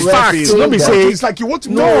 it's a fact. Let me say. It's like you want to.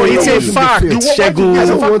 No, it's a fact. It's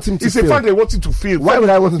a fact they want him to fail. Why would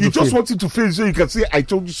I want him to fail? You just want him to fail so you can say, "I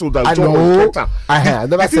told you so." That I know. I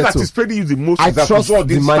never think said that is paining you the most. I trust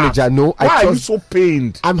the manager. No, why are you so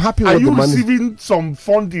pained? I'm happy with the manager. Are you receiving some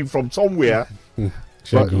funding from somewhere?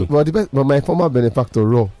 But my former benefactor,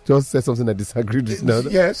 Ro, just said something I disagreed with now.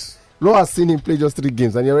 Yes. Ro has seen him play just 3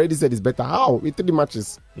 games and he already said it's better. How? With 3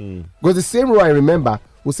 matches. Because the same Ro I remember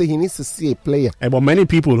will say he needs to see a player. But many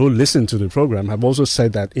people who listen to the program have also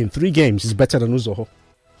said that in 3 games he's better than Uzoho.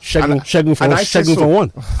 Shagun for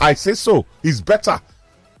 1. I say so. He's better.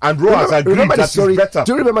 And Ro has agreed that he's better.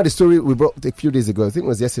 Do you remember the story we brought a few days ago? I think it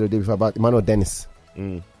was yesterday or the day before about Emmanuel Dennis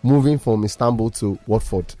moving from Istanbul to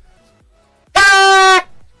Watford.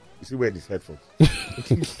 You see where this headphones?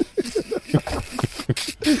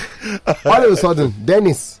 All of a sudden,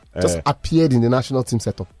 Dennis just appeared in the national team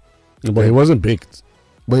setup. But he wasn't picked.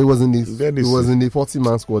 But he was in the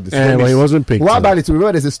 40-man squad. But he wasn't picked. What about it?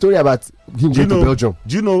 Remember, there's a story about him going to Belgium.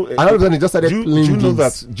 Do you know? All of a sudden, he just started playing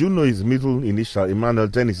games. Do you know his middle initial? Emmanuel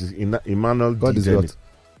Dennis is Emmanuel God D. is Dennis.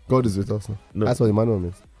 God is with us. No. That's what Emmanuel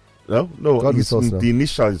means. No, God with us now. The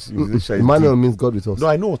initial is Emmanuel means God with us. No,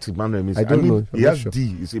 I know what Emmanuel means. I don't know. He has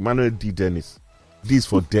D. It's Emmanuel D. Dennis. D is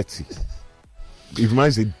for dirty. It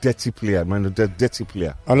reminds a dirty player, dirty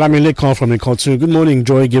player. Olamile Khan from Ikotu. Good morning,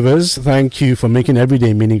 joy givers. Thank you for making every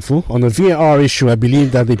day meaningful. On the VAR issue, I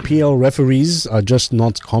believe that the PL referees are just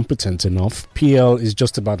not competent enough. PL is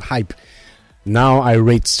just about hype. Now I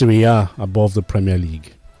rate Serie A above the Premier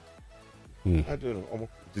League. I don't know.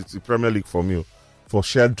 It's the Premier League for me. For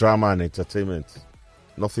shared drama and entertainment.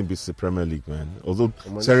 Nothing beats the Premier League, man. Although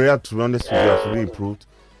Serie A, to be honest with you, has really improved.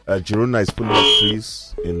 Girona is pulling up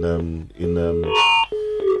trees in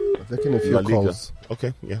taking a few La Liga. calls.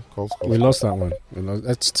 Okay, yeah, calls. We lost that one.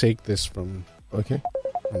 Let's take this from. Okay.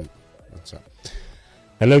 What's up?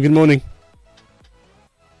 Hello. Good morning.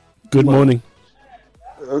 Good morning.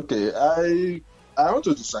 Okay, I want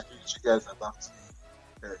to disagree with you guys about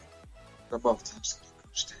the number of teams in the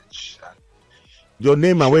group stage. Your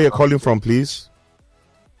name and where you're calling from, please.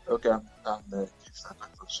 Okay, I'm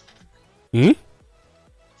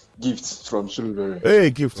Gift from Sulubere.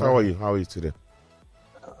 Hey, Gift, how are you? How are you today?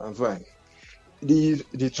 I'm fine. The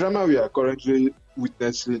drama we are currently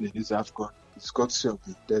witnessing in this AFCON is courtesy of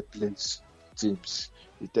the third place teams,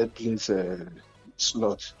 the third place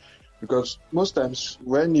slot. Because most times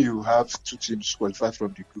when you have two teams qualify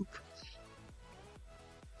from the group,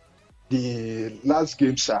 the last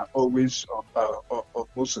games are always, on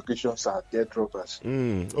most occasions, are dead robbers.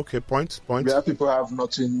 Okay, point. Where people have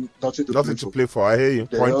nothing to play for. I hear you.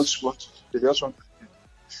 They just want to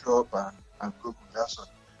show up and go. That's all.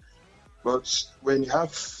 But when you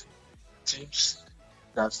have teams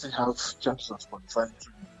that still have chances of qualifying to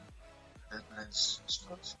the deadlines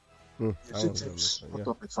slot, you see teams put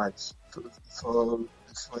up a fight. For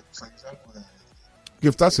example,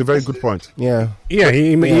 Gift, that's a very good point. Yeah,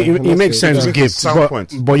 he makes sense. Gift,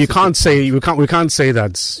 but you can't say we can't say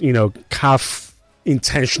that CAF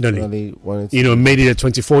intentionally made it a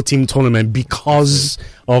 24-team tournament because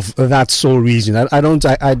of that sole reason.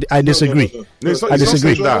 I disagree. I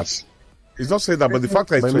disagree. He's not saying that, but the fact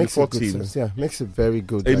that it's 24 teams, makes it very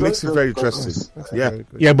good. It makes it very interesting.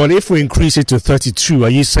 Yeah, but if we increase it to 32, are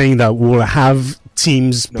you saying that we'll have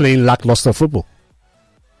teams playing lackluster football?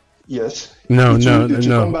 Yes. No.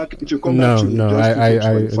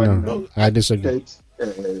 I disagree.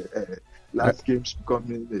 Last game's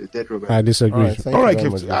becoming dead rubber. I disagree. All right,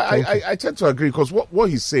 Gift. I tend to agree because what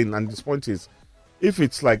he's saying and his point is, if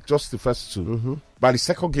it's like just the first two, by the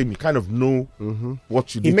second game you kind of know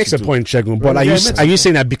what you need. He makes to a do. point, Shegun. But are you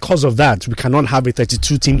saying that because of that we cannot have a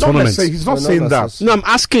 32-team tournament? He's not saying that. No, I'm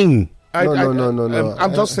asking. No.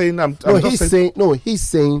 I'm just saying. He's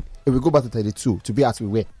saying if we go back to 32 to be as we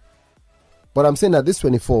were. But I'm saying that this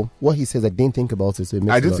 24, what he says, I didn't think about it. So it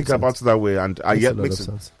makes I didn't think about it that way, and I yet makes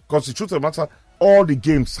sense. Because the truth of the matter, all the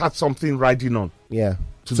games had something riding on. Yeah.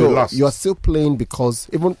 To the last. You're still playing because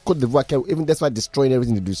even Cote d'Ivoire, even that's why destroying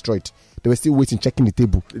everything they destroyed. They were still waiting, checking the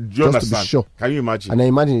table. Do you just understand? To be sure. Can you imagine? And I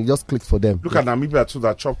imagine it just clicked for them. Look at Namibia too,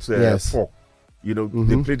 that chopped 4. They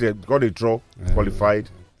played, got a draw, qualified.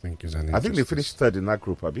 I think they finished third in that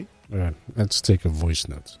group, Abi. Right. Let's take a voice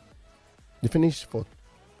note. They finished fourth.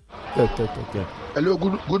 Third. Hello,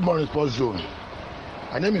 good morning, Sports Zone.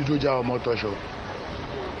 My name is Roger Omotosho.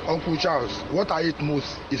 Uncle Charles, what I hate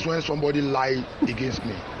most is when somebody lies against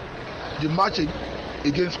me. The match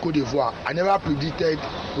against Cote d'Ivoire, I never predicted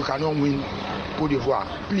we cannot win Cote d'Ivoire.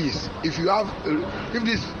 Please, if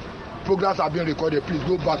these programs are being recorded, please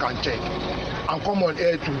go back and check and come on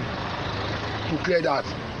air to clear that.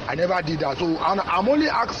 I never did that. So I'm only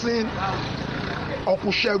asking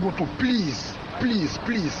Uncle Shegun to please,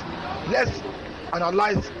 let's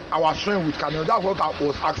analyze our strength with Cameroon. That's what I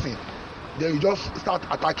was asking. Then you just start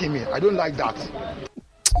attacking me. I don't like that.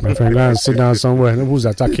 My friend, go and sit down somewhere. Who's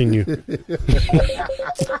attacking you?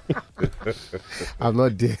 I'm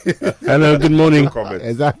not there. Hello, good morning.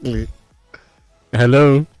 Exactly.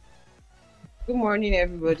 Hello. Good morning,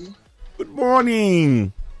 everybody. Good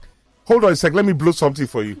morning. Hold on a sec. Let me blow something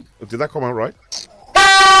for you. Did that come out right?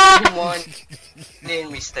 Good morning,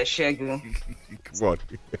 Mr. Shegun. What?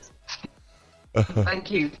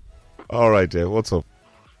 Thank you. All right, what's up?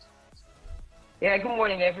 Yeah, good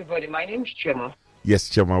morning, everybody. My name is Chema. Yes,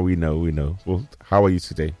 Chema, we know. Well, how are you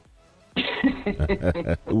today?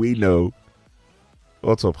 We know.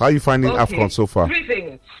 What's up? How are you finding AFCON so far? 3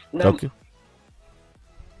 things. No. Okay.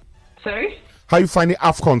 Sorry? How are you finding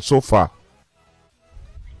AFCON so far?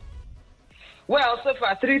 Well, so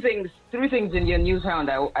far, 3 things. 3 things in your news round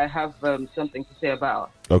I have something to say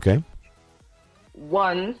about. Okay.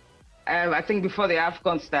 One, I think before the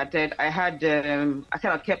AFCON started, I had I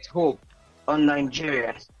kind of kept hope on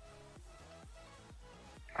Nigeria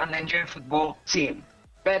football team.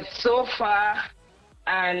 But so far,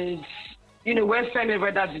 and when Femi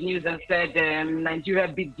read out the news and said Nigeria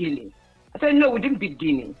beat Guinea, I said no, we didn't beat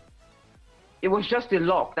Guinea. It was just a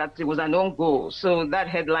lock that it was an own goal. So that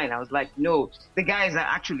headline, I was like, no, the guys are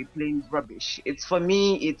actually playing rubbish. For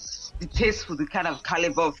me, it's distasteful, the kind of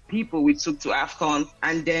caliber of people we took to AFCON,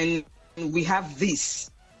 and then we have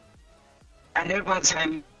this. And everyone's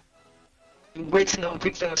saying, waiting on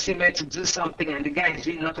Victor Osimhen to do something, and the guy is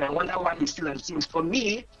doing nothing. I wonder why he's still on the team. For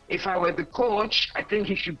me, if I were the coach, I think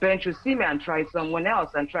he should bench Osimhen and try someone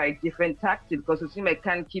else and try a different tactic, because Osimhen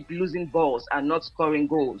can't keep losing balls and not scoring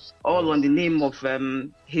goals, all on the name of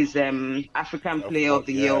his African Player of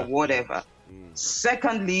the Year or whatever.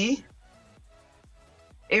 Secondly,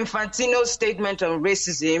 Infantino's statement on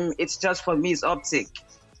racism, it's just, for me, it's optic.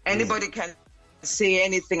 Anybody can say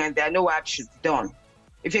anything and there are no action done.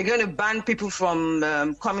 If you're going to ban people from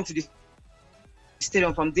coming to the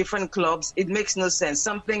stadium from different clubs, it makes no sense.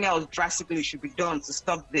 Something else drastically should be done to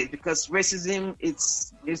stop this, because racism,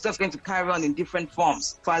 it's just going to carry on in different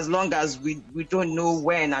forms for as long as we don't know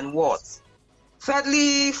when and what.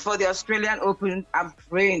 Thirdly, for the Australian Open, I'm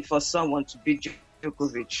praying for someone to beat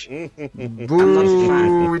Djokovic.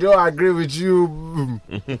 Boo! We don't agree with you.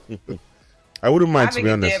 I wouldn't mind, to be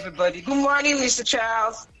honest. Have a good day, everybody. Good morning, Mr.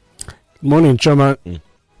 Charles. Morning, Choma.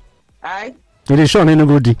 Hi. It is Sean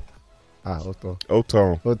Enugudi. Oton.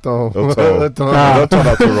 Oton. Don't turn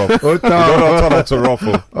out to rough. Don't turn out to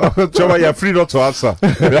ruffle. Choma, you're free not to answer.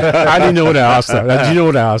 I didn't know what I asked. Do you know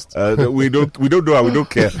what I asked? We don't know and we don't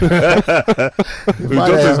care.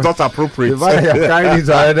 It's not appropriate. It's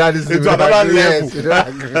another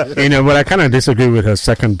level. You know, but I kind of disagree with her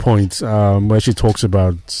second point, where she talks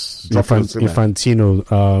about Infantino.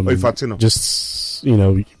 Infantino. Just, you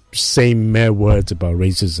know, saying mere words about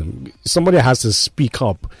racism. Somebody has to speak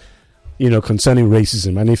up, you know, concerning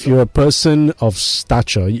racism. And if you're a person of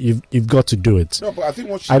stature, you've got to do it. No, but I think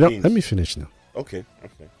what she means... Let me finish now. Okay.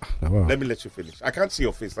 Oh, wow. Let me let you finish. I can't see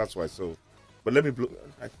your face, that's why. So, but let me blow.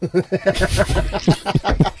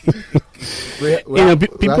 You know,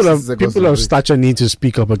 people of stature need to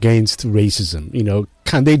speak up against racism. You know,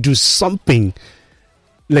 can they do something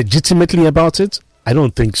legitimately about it? I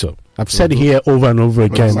don't think so. I've said here over and over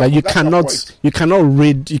again that you cannot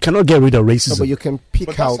get rid of racism. No, but you can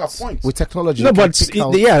pick out with technology. No, but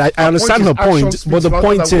I understand her point. But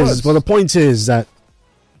the point is that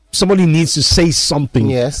somebody needs to say something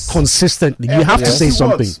consistently. You have to say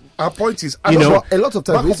something. Our point is, you know, a lot of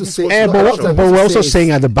times we used to say, but we're also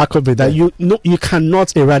saying at the back of it that you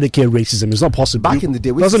cannot eradicate racism. It's not possible. Back in the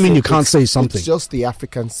day, doesn't mean you can't say something. It's just the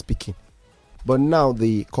Africans speaking, but now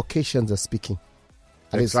the Caucasians are speaking.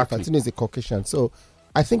 Exactly. Infantino is a Caucasian, so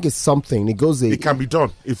I think it's something. It can be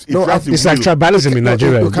done. It's like tribalism in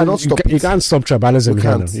Nigeria. You cannot stop it. You can't stop tribalism. You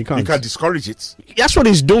can't. You can discourage it. That's what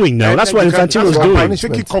he's doing now. That's what Infantino is doing.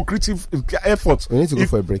 Taking concrete efforts. We need to go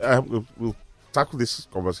for a break. We'll tackle this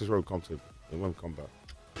conversation when we come back.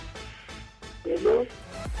 Hello?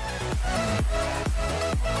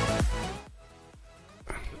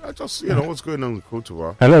 I just, what's going on with Cote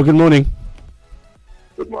d'Ivoire. Hello, good morning.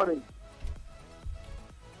 Good morning.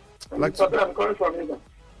 I'm calling from England.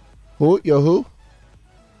 Who? You're who?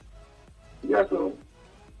 Yes, so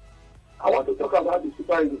I want to talk about the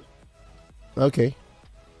Super Eagles. Okay.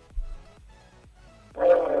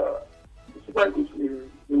 The Super Eagles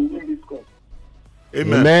will win this cup.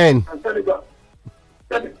 Amen. And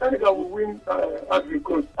Senegal will win Ivory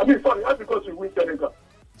Coast. Ivory Coast will win Senegal.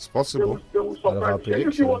 It's possible. They will surprise. Can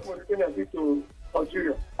you see what Mauritania did to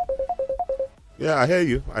Algeria? Yeah, I hear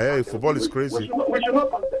you. Football is crazy. We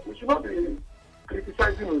should not be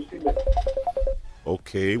criticizing Osimhen.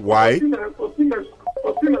 Okay, why? Osimhen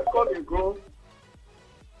scored a goal.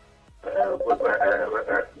 He have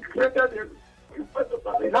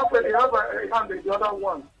a hand in the other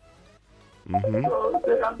one. Mm-hmm. So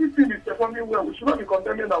and this team is performing well. We should not be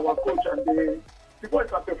condemning our coach, and the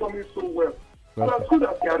boys are performing so well. But as good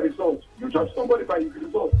as their results, you judge somebody by his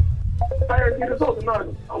results. The result now,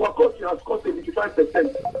 our coach has scored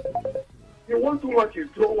 75%. The 1-2 match is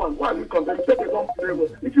draw one. Why we condemn? Say they don't play well.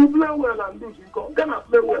 If you play well and lose, you cannot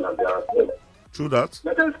play well and they are well. True that.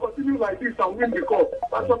 Let us continue like this and win the cup.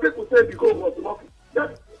 And some people say the goal was lucky.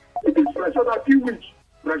 Yes, it is pressure that he wins.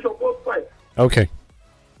 Pressure both sides. Okay.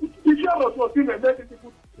 The Charlotte was in and let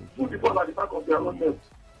people put the ball at the back of their own net.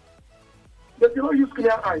 They did not use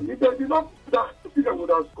clear eye. If they did not, that they would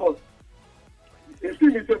have scored. The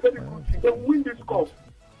team is a very good team. They will win this cup.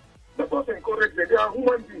 Let us encourage them. They are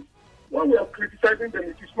human beings. When we are criticizing them,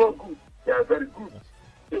 it is not good. They are very good.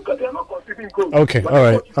 Because they are not conceding goals. Okay,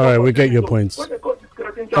 all right, we get your points.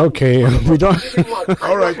 Okay, we don't.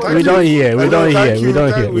 All right, we don't hear.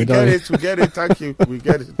 We get it. Thank you. We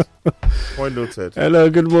get it. Point noted. Hello,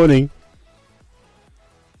 good morning.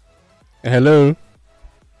 Hello.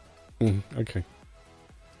 Okay.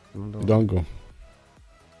 Don't go.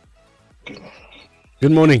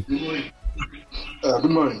 Good morning. Good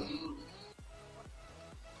morning.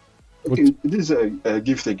 Okay, this is a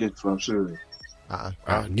gift again from Suri.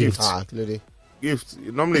 Gift. Lady. Gift.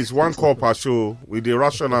 Normally it's one call per show with the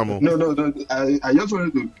rational. No. I just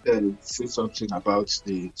wanted to say something about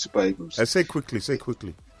the Super Eagles. Say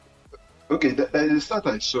quickly. Okay, the start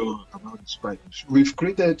I saw about the Super Eagles. We've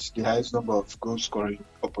created the highest number of goal scoring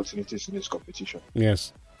opportunities in this competition.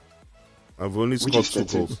 Yes. I've only scored 2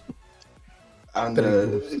 goals. And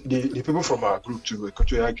the people from our group too,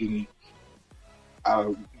 Equatorial Guinea,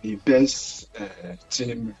 are the best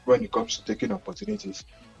team when it comes to taking opportunities.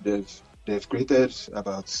 They've created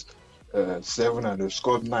about 7 and they've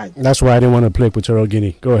scored 9. That's why I didn't want to play Equatorial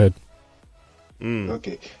Guinea. Go ahead.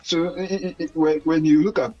 Okay, so when you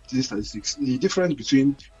look at these statistics, the difference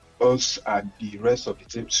between us and the rest of the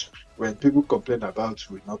teams, when people complain about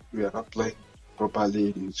we are not playing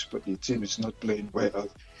properly, the team is not playing well,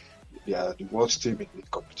 they are the worst team in the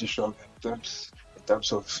competition in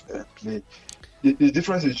terms of play. The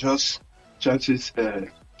difference is just chances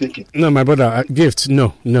taken. No, my brother, Gift.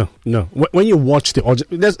 No. When you watch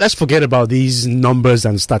let's forget about these numbers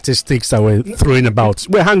and statistics that we're throwing about.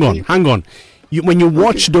 Wait, hang on. When you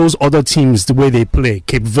watch those other teams, the way they play,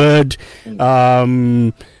 Cape Verde,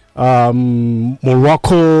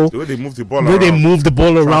 Morocco, the way they move the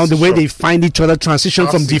ball around, the way they find each other, transition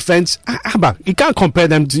from defense. You can't compare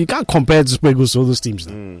them. You can't compare the Super Eagles to all those teams.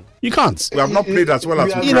 You can't. We have not played as well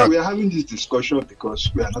as we are having this discussion because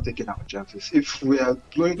we are not taking our chances. If we are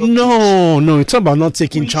playing, no, it's about not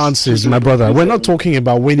taking chances, my brother. We're not talking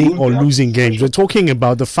about winning or losing games. We're talking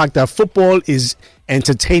about the fact that football is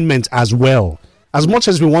entertainment as well. As much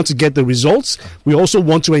as we want to get the results, we also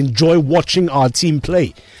want to enjoy watching our team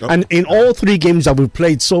play. And in all 3 games that we've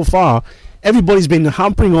played so far, everybody's been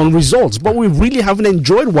hampering on results, but we really haven't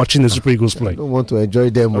enjoyed watching the Super Eagles play. I don't want to enjoy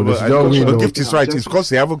them. Gift is right. It's because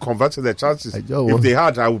they haven't converted their chances. If they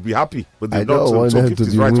had, I would be happy. But they don't. So Gift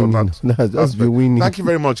is right on that. Just be winning. Thank you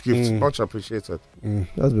very much, Gift. Much appreciated.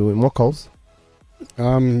 Just be winning. More calls?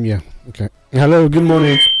 Yeah. Okay. Hello. Good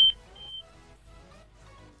morning.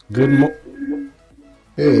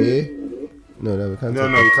 Hey. No, we can't. No,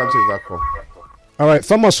 we can't take that call. All right,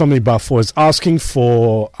 Thomas from Ibafo is asking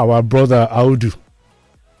for our brother Audu.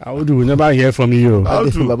 Audu, we never hear from you.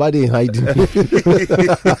 Baba didn't hide.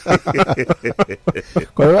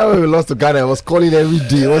 Because when we lost to Ghana, I was calling every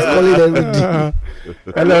day.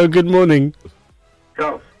 Hello, good morning.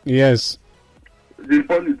 Charles. Yes. The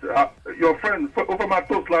point is, your friend, over my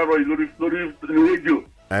toast, Larry, the radio.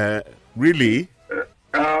 Really?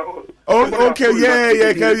 Okay,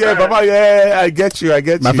 yeah, Baba, yeah, I get you.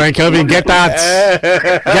 My friend Kelvin, get that.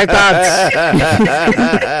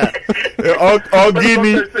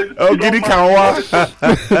 Guinea Kanwa.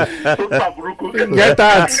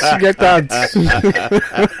 Get that.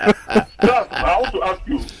 I want to ask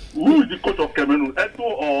you, who is the coach of Cameroon, Eto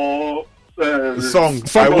or Song?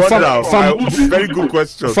 Very good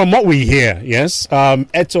question. From what we hear, yes,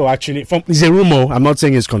 Eto actually, it's a rumor. I'm not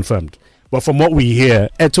saying it's confirmed. But from what we hear,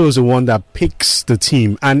 Eto is the one that picks the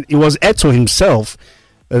team. And it was Eto himself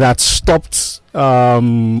that stopped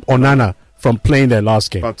Onana from playing their last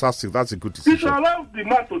game. Fantastic. That's a good decision. He should allow the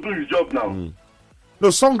man to do his job now. No,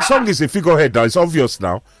 Song is a figurehead now. It's obvious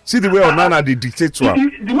now. See the way Onana they dictate to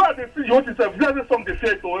him. The way they see you want to say, the song they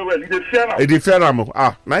say it well. They fear him.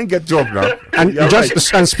 Now get job now.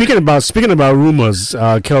 And speaking about rumors,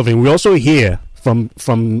 Kelvin, we also hear from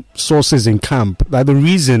sources in camp that the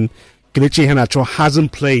reason Kelechi Iheanacho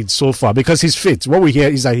hasn't played so far because he's fit. What we hear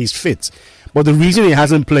is that he's fit. But the reason he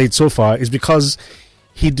hasn't played so far is because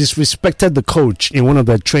he disrespected the coach in one of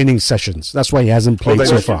the training sessions. That's why he hasn't played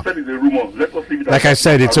so far. Like I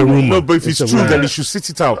said, it's a rumor. No, but if it's true, then he should sit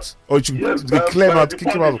it out. Or he should declare out, kick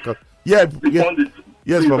him out. Yes, I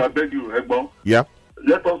beg you, Egbon. Yeah.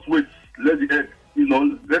 Let us wait. Let the egg,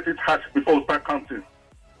 let it hatch before we start counting.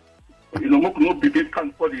 No big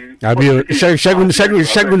count for the.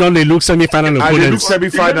 Shegun only look semi-final. I did look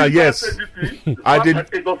semi-final. Yes, I did.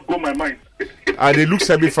 It just go my mind. I did look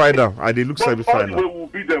semi-final. We'll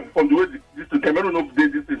beat them from the way this Cameroon of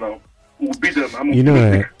this now. We'll beat them.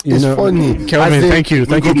 It's funny. Kelvin, thank you,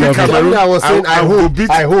 Kelvin. I was saying, I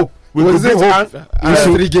hope. We will beat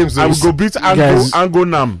 3 games. I will go beat Ango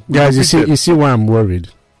Nam. Guys, you see why I'm worried?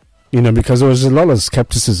 Because there was a lot of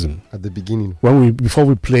skepticism at the beginning before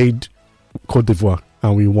we played Cote d'Ivoire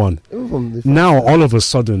and we won. Now all of a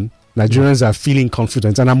sudden Nigerians are feeling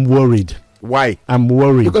confident and I'm worried. Why? I'm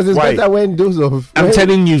worried. Because it's better when those of... I'm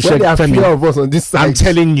telling you, when there are fear of us on this side. I'm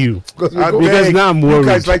telling you. Because now I'm worried. You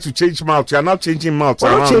guys like to change mouth. You're not changing mouth.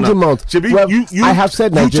 We're not changing mouth. I have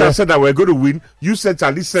said Nigeria. You said that we're going to win. You said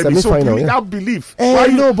at least said it. So now believe.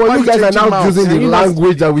 No, but you guys are now using the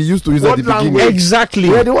language that we used to use at the beginning. Exactly.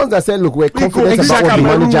 We're the ones that said, look, we're confident about what the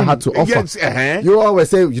manager had to offer. You always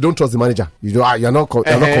say you don't trust the manager. You're not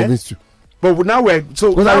convinced. But now we're...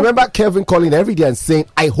 Because I remember Kevin calling every day and saying,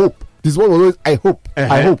 I hope. This one was always, I hope.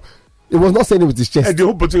 I hope. It was not saying it with his chest.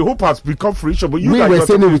 But the hope has become fruition. But we were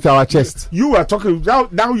saying it with our chest. You are talking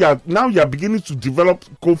now. You are beginning to develop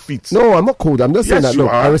cold feet. No, I'm not cold. I'm just saying that. Look,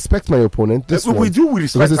 I respect my opponent. We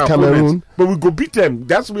respect our opponent, but we go beat them.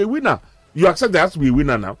 That's to be a winner. You accept that has to be a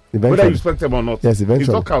winner now, eventually. Whether you respect them or not. Yes, eventually.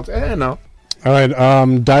 It's knockout. Now. All right.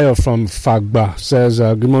 Dio from Fagba says,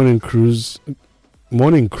 "Good morning, crews.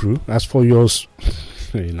 Morning, crew. As for yours,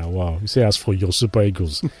 wow. You say as for your Super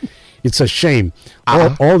Eagles." It's a shame.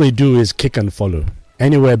 All they do is kick and follow.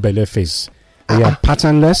 Anywhere belly face. They are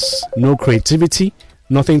patternless, no creativity,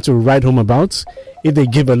 nothing to write home about. If they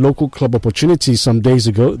give a local club opportunity some days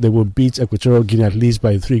ago, they will beat Equatorial Guinea at least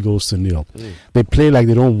by 3-0. They play like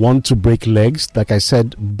they don't want to break legs. Like I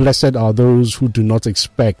said, blessed are those who do not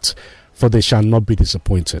expect, for they shall not be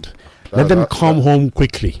disappointed. Let them come home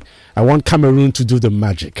quickly. I want Cameroon to do the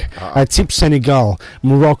magic. I tip Senegal,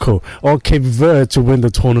 Morocco, or Cape Verde to win the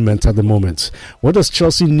tournament at the moment. What does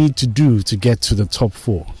Chelsea need to do to get to the top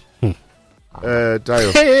 4?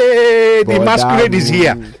 Dio. Hey, the masquerade is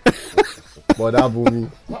here. All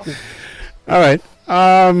right.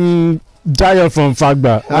 Dio from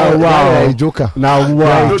Fagba. Wow. Joker. Now,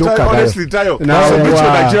 wow. Joker, honestly, Dio. Submit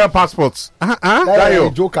your Nigeria passports.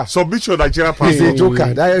 Dio. Joker. Submit your Nigeria passport. He's a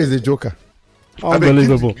joker. Dio is a joker.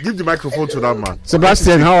 Unbelievable. Give the microphone to that man.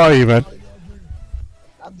 Sebastian, how are you, man?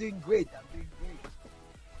 I'm doing great.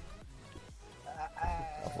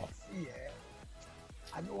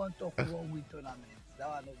 I don't want to talk 1 week tournaments. That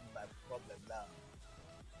will not be my problem now.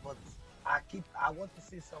 But I want to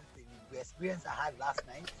say something. The experience I had last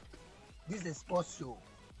night, this is a sports show,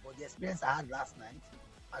 but the experience I had last night,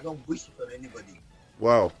 I don't wish it on anybody.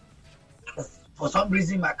 Wow. For some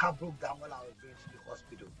reason, my car broke down while I was going to the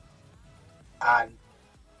hospital. And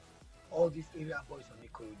all these area boys on the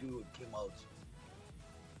corridor came out,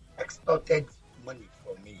 extorted money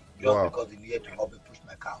from me just because they needed to help me push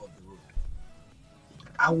my car off the road.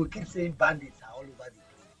 And we keep saying bandits are all over the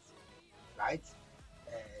place, right?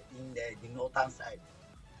 In the northern side.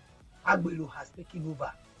 Agbelo has taken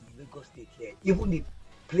over in Lagos State here. Even the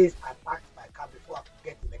place I parked my car before I could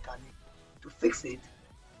get the mechanic to fix it,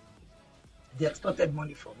 they extorted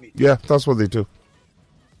money from me. Yeah, that's what they do.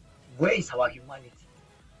 Where is our humanity?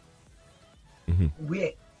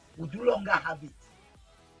 Where? We no longer have it.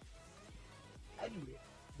 Anyway,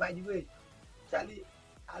 by the way, Charlie,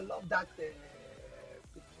 I love that picture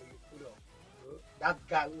you put up. That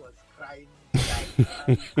guy who was crying.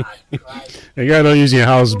 The guy don't use your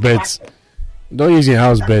house beds. Don't use your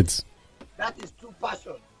house beds. That is true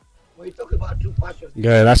passion. When you talk about true passion.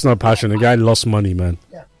 Yeah, that's not passion. The guy lost money, man.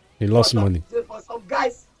 Yeah. He lost money. For some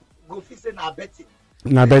guys, go fixing our betting.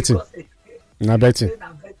 Not betting. Not betting.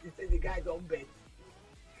 Say the guy don't bet.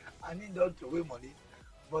 And he don't throw away money.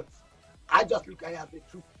 But I just look at it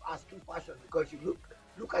as true passion, because you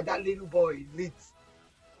look at that little boy in Leeds.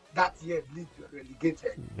 That year Leeds were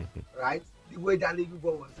relegated, right? The way that little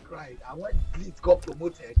boy was crying. And when Leeds got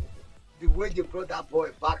promoted, the way they brought that boy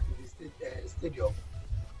back to the stadium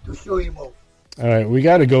to show him off. All right, we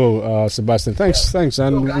got to go, Sebastian. Thanks,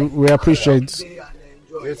 and we appreciate.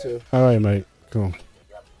 All right, mate. Cool.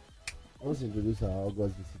 Let's introduce our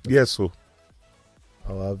August visitor. Yes, so.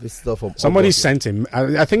 Our visitor from somebody August. sent him.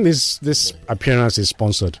 I think this appearance is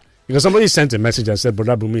sponsored because somebody sent a message that said,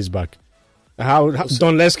 "Brother Bumi is back." How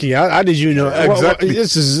Don Lesky? How did you know? Exactly.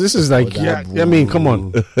 This is like, I mean, come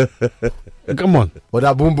on, come on. But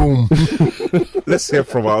that boom boom. Let's hear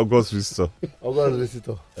from our August visitor. August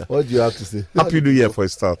visitor. What do you have to say? Happy New Year for a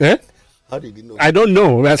start. Eh? How did you know? I don't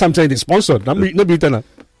know. As I'm saying, it's sponsored. No, be telling.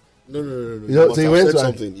 No. You You so you must went have said to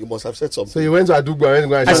something. You must have said something. So you went to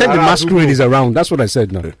Adugba. I said the masquerade is around. That's what I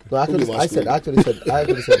said now. No, I actually said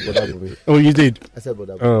Boda. Oh, you did? I said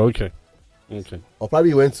Boda. Oh, okay. Or probably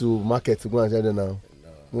you went to market to go and tell them now.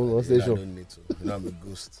 No, I don't need to. You know, I'm a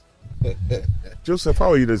ghost. Joseph,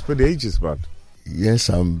 how are you? It's been the ages, man. Yes,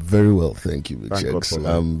 I'm very well, thank you, Thank God for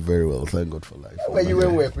life. I'm very well, thank God for life.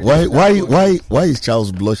 Why is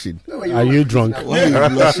Charles blushing? Are you drunk? Why are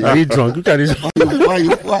you blushing? Are you drunk? Look at this.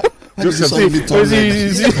 Why Joseph,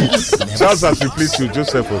 Charles has replaced you,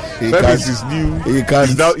 Joseph. That is his new. He can't.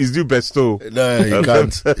 His new bestow. No, he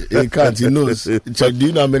can't. He can't. He knows. Do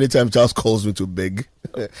you know how many times Charles calls me to beg?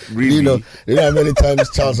 Really? You know how many times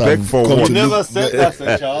Charles beg have for come what? to Never look, said that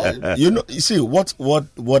to Charles. You see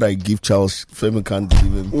what I give Charles, Femi can't give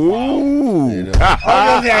him. Ooh. You know?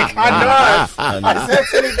 Obviously, I cannot.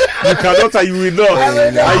 You cannot and you will not.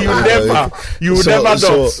 And you never not.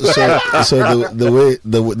 So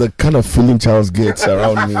the kind of feeling Charles gets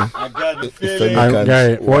around me. I got the Femi feeling. can't.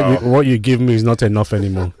 Guy, what you give me is not enough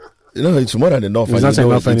anymore. You know, it's more than enough. It's not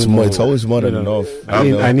enough anymore. It's always more than enough.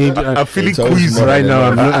 I need. I'm feeling It's always queasy more Right than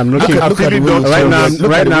now, enough. I'm looking. Look at the way you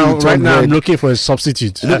Right now, turn red. I'm looking for a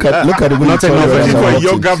substitute. Look at the way you Not turn enough red. Looking for a about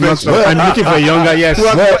younger it. version. I'm looking for a younger. Yes,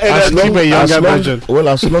 I'm looking for a younger version. Well,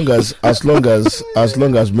 as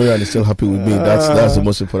long as Marian is still happy with me, that's the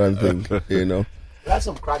most important thing, you know. That's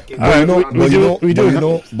some crack game. But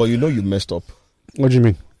you know you messed up. What do you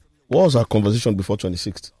mean? What was our conversation before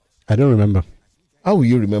 26th? I don't remember. How will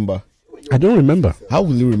you remember? I don't remember. How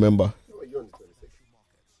will you remember?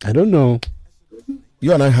 I don't know.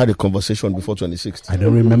 You and I had a conversation before 26th. I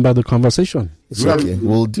don't remember the conversation. It's okay.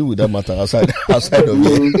 We'll deal with that matter outside of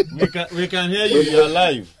here. We can hear you. You're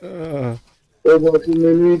live. Over 2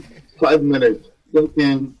 minutes, 5 minutes.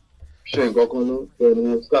 Looking,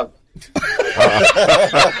 start.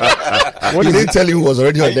 What did he tell you who was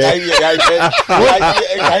already on there?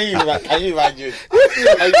 Can you imagine?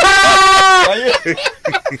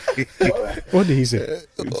 What did he say?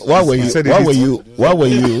 Why were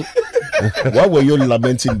you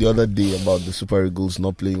lamenting the other day about the Super Eagles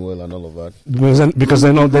not playing well and all of that? Because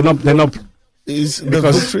they're not.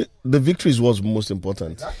 The victory is what's most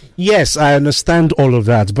important. Yes, I understand all of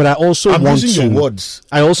that, but I also I'm want using to. your words.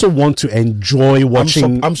 I also want to enjoy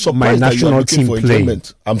watching I'm surprised my that you are national looking team for play.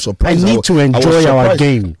 enjoyment. I'm surprised. I need to enjoy our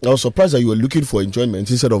game. I was surprised that you were looking for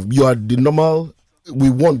enjoyment instead of you are the normal.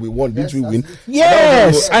 We won. Didn't we win?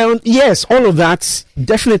 Yes, yes, all of that,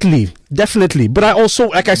 definitely. But I also,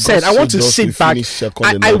 like I said, I want to sit back.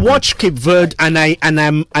 I watch Cape Verde and I'm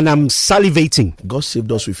salivating. God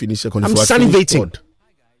saved us. We finished second. I'm salivating.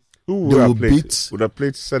 Who would have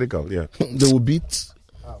played Senegal? Yeah, they will beat.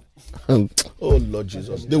 Oh Lord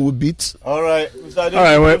Jesus, they will beat. All right,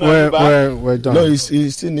 we're done. No, he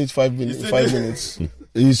still needs 5 minutes. 5 minutes.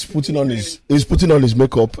 He's putting on his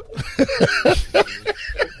makeup.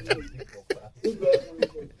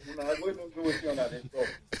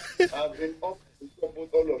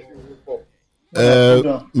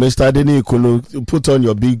 Mr. Adeni Ikulu, put on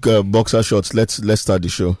your big boxer shorts. Let's start the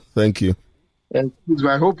show. Thank you. Excuse me,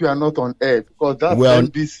 I hope you are not on air because that's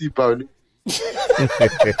NBC probably.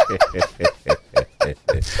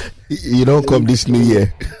 You don't come this new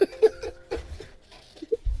year.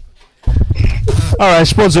 All right,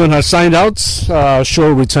 Sports Zone has signed out.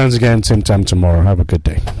 Show returns again same time tomorrow. Have a good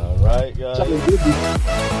day. All right, guys.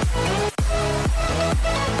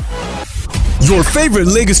 Your favorite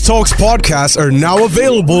Lagos Talks podcasts are now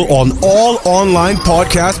available on all online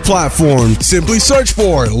podcast platforms. Simply search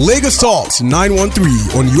for Lagos Talks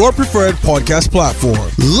 913 on your preferred podcast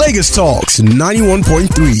platform. Lagos Talks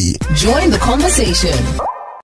 91.3. Join the conversation.